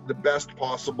bring the best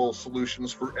possible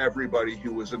solutions for everybody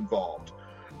who is involved.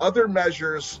 Other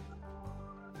measures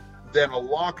than a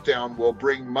lockdown will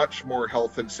bring much more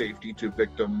health and safety to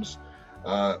victims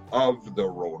of the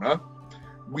Rona.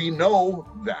 We know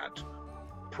that.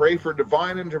 Pray for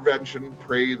divine intervention.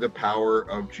 Pray the power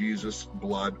of Jesus'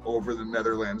 blood over the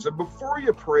Netherlands. And before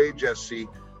you pray, Jesse,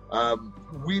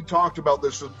 we talked about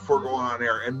this before going on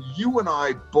air, and you and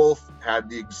I both had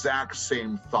the exact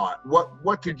same thought.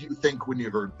 What did you think when you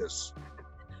heard this?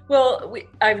 Well,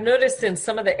 I've noticed in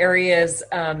some of the areas,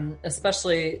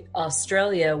 especially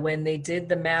Australia, when they did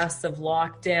the massive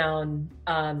lockdown,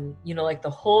 like the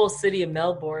whole city of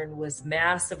Melbourne was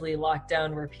massively locked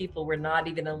down, where people were not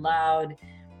even allowed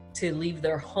to leave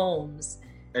their homes.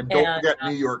 And don't forget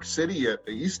New York City at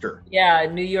Easter. Yeah,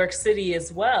 New York City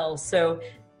as well. So,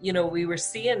 we were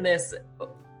seeing this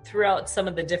throughout some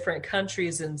of the different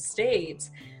countries and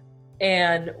states.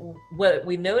 And what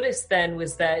we noticed then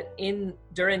was that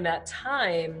during that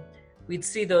time, we'd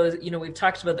see those, we've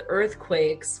talked about the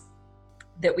earthquakes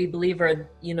that we believe are,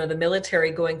 the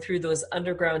military going through those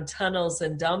underground tunnels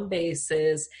and dumb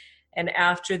bases. And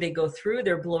after they go through,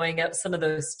 they're blowing up some of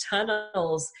those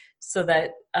tunnels so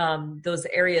that those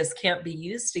areas can't be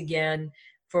used again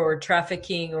for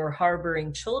trafficking or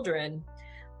harboring children.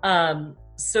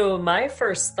 So my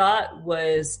first thought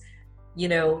was,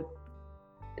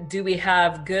 do we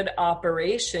have good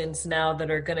operations now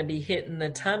that are going to be hitting the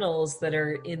tunnels that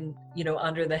are in,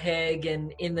 under the Hague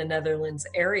and in the Netherlands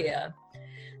area?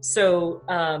 So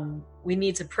we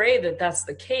need to pray that that's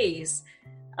the case.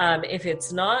 If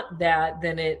it's not that,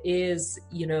 then it is,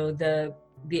 the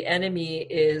enemy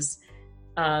is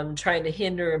trying to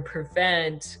hinder and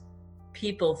prevent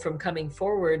people from coming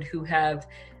forward who have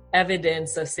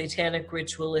evidence of satanic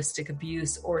ritualistic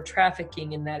abuse or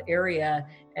trafficking in that area,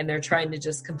 and they're trying to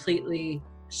just completely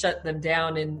shut them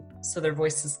down, and so their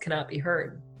voices cannot be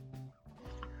heard.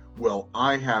 Well,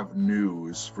 I have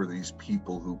news for these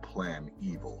people who plan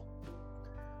evil.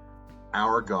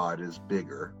 Our God is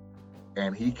bigger,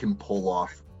 and he can pull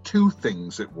off two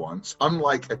things at once.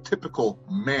 Unlike a typical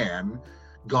man,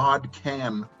 God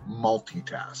can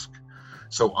multitask.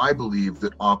 So I believe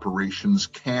that operations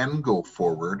can go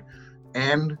forward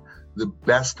and the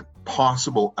best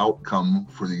possible outcome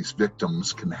for these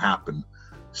victims can happen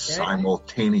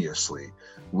simultaneously.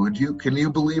 Can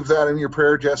you believe that in your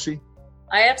prayer, Jesse?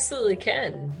 I absolutely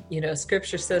can.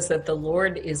 Scripture says that the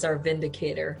Lord is our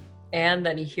vindicator and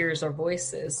that he hears our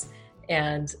voices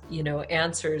and,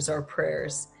 answers our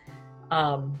prayers.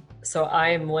 So I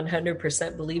am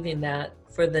 100% believing that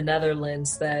for the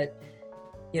Netherlands, that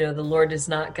the Lord is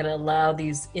not going to allow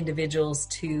these individuals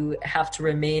to have to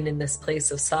remain in this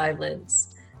place of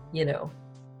silence,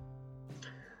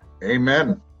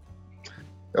 Amen.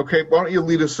 Okay, why don't you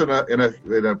lead us in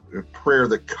a prayer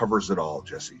that covers it all,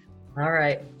 Jesse? All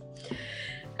right.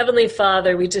 Heavenly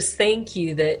Father, we just thank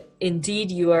you that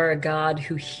indeed you are a God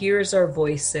who hears our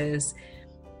voices.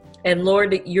 And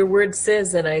Lord, your word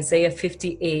says in Isaiah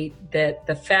 58 that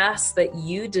the fast that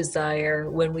you desire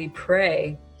when we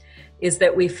pray is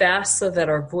that we fast so that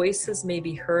our voices may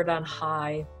be heard on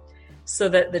high, so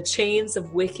that the chains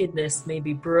of wickedness may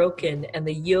be broken and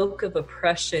the yoke of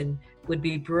oppression would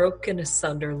be broken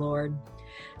asunder, Lord.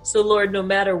 So, Lord, no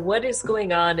matter what is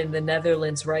going on in the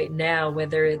Netherlands right now,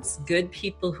 whether it's good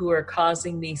people who are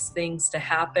causing these things to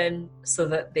happen so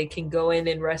that they can go in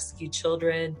and rescue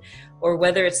children, or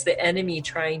whether it's the enemy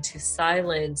trying to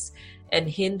silence and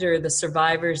hinder the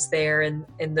survivors there and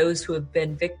those who have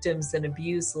been victims and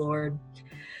abused, Lord.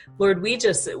 Lord, we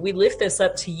lift this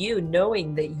up to you,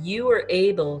 knowing that you are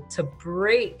able to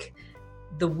break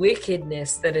the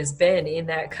wickedness that has been in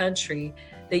that country,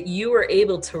 that you are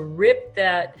able to rip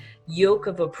that yoke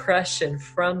of oppression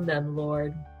from them,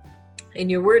 Lord. And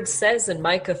your word says in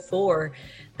Micah 4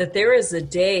 that there is a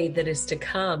day that is to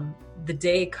come, the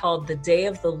day called the day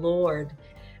of the Lord,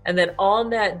 and that on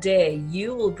that day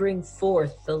you will bring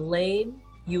forth the lame,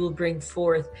 you will bring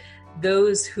forth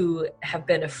those who have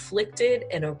been afflicted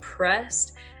and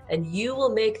oppressed, and you will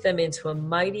make them into a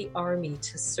mighty army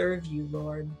to serve you,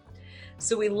 Lord.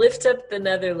 So we lift up the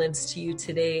Netherlands to you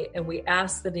today, and we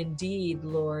ask that indeed,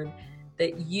 Lord,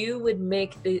 that you would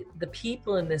make the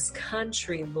people in this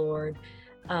country, Lord,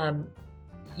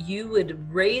 you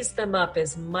would raise them up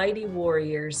as mighty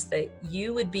warriors, that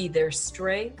you would be their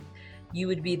strength, you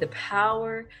would be the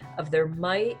power of their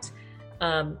might,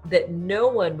 that no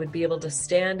one would be able to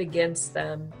stand against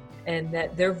them, and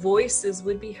that their voices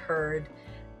would be heard,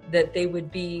 that they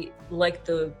would be like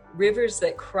the rivers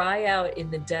that cry out in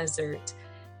the desert,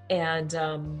 and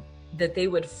that they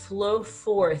would flow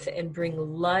forth and bring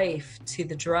life to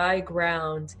the dry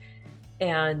ground,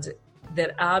 and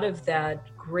that out of that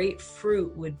great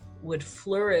fruit would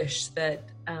flourish, that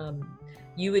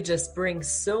you would just bring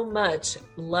so much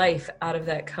life out of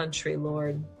that country,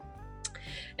 Lord.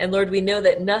 And Lord, we know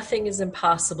that nothing is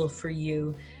impossible for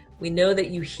you. We know that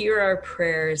you hear our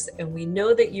prayers, and we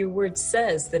know that your word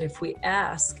says that if we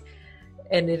ask,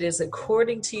 and it is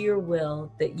according to your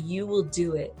will, that you will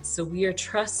do it. So we are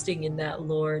trusting in that,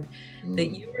 Lord, that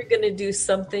you are going to do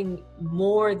something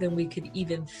more than we could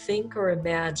even think or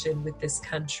imagine with this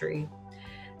country.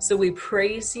 So we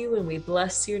praise you and we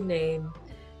bless your name,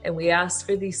 and we ask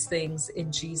for these things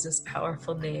in Jesus'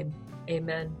 powerful name.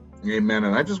 Amen. Amen.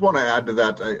 And I just want to add to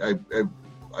that,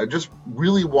 I just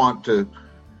really want to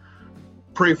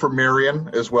pray for Marion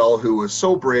as well, who was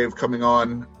so brave coming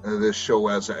on this show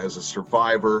as a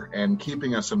survivor and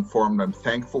keeping us informed. I'm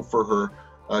thankful for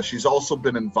her. She's also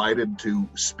been invited to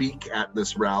speak at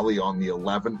this rally on the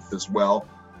 11th as well,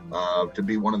 to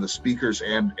be one of the speakers.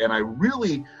 And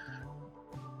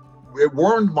it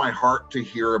warmed my heart to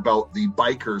hear about the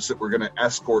bikers that were going to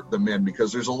escort them in,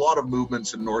 because there's a lot of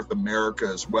movements in North America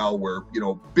as well where,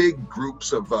 big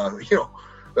groups of,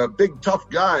 big tough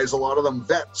guys, a lot of them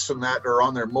vets and that, are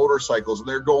on their motorcycles, and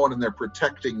they're going and they're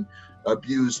protecting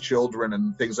abused children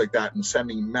and things like that, and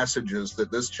sending messages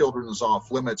that this children is off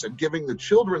limits, and giving the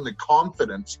children the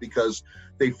confidence because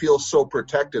they feel so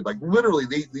protected. Like literally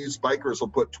these bikers will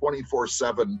put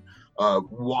 24/7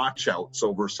 watch outs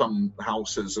over some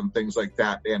houses and things like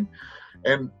that. And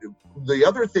the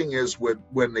other thing is,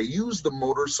 when they use the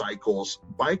motorcycles,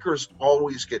 bikers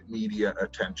always get media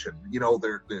attention.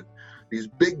 They're these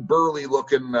big burly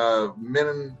looking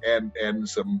men and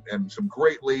some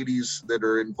great ladies that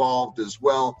are involved as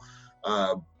well.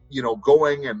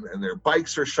 going and their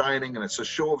bikes are shining, and it's a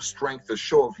show of strength, a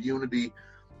show of unity.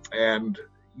 And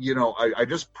I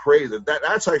just pray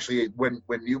that's actually when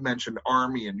you mentioned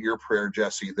Army in your prayer,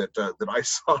 Jesse, that I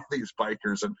saw these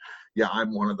bikers, and yeah,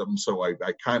 I'm one of them, so I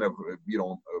kind of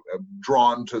am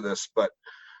drawn to this, but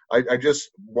I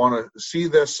just want to see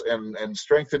this and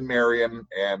strengthen Marion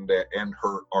and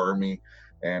her army,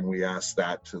 and we ask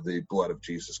that the blood of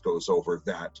Jesus goes over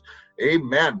that.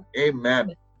 Amen.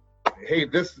 Hey,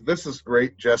 this is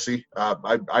great, Jesse.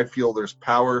 I feel there's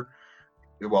power.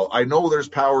 Well, I know there's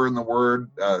power in the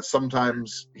Word.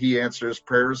 Sometimes He answers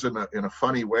prayers in a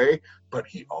funny way, but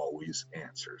He always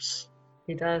answers.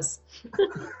 He does.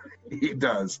 He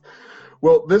does.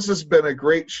 Well, this has been a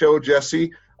great show,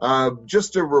 Jesse.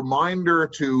 Just a reminder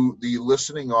to the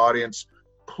listening audience,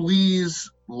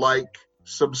 please like,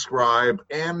 subscribe,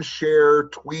 and share,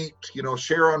 tweet,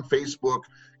 share on Facebook.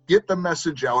 Get the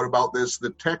message out about this. The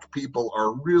tech people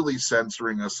are really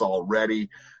censoring us already.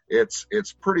 It's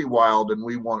pretty wild, and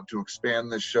we want to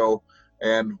expand this show,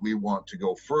 and we want to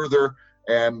go further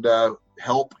and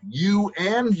help you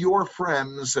and your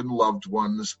friends and loved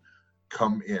ones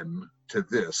come in to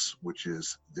this, which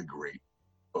is the Great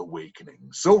Awakening.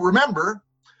 So remember,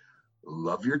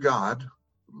 love your God,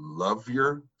 love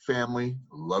your family,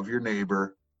 love your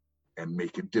neighbor, and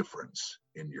make a difference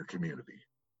in your community.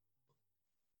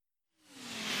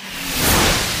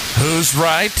 Who's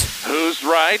right? Who's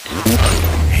right?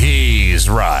 He's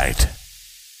right.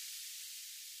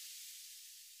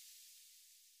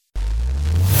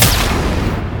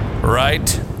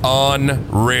 Right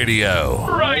on Radio.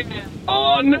 Right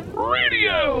on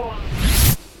radio.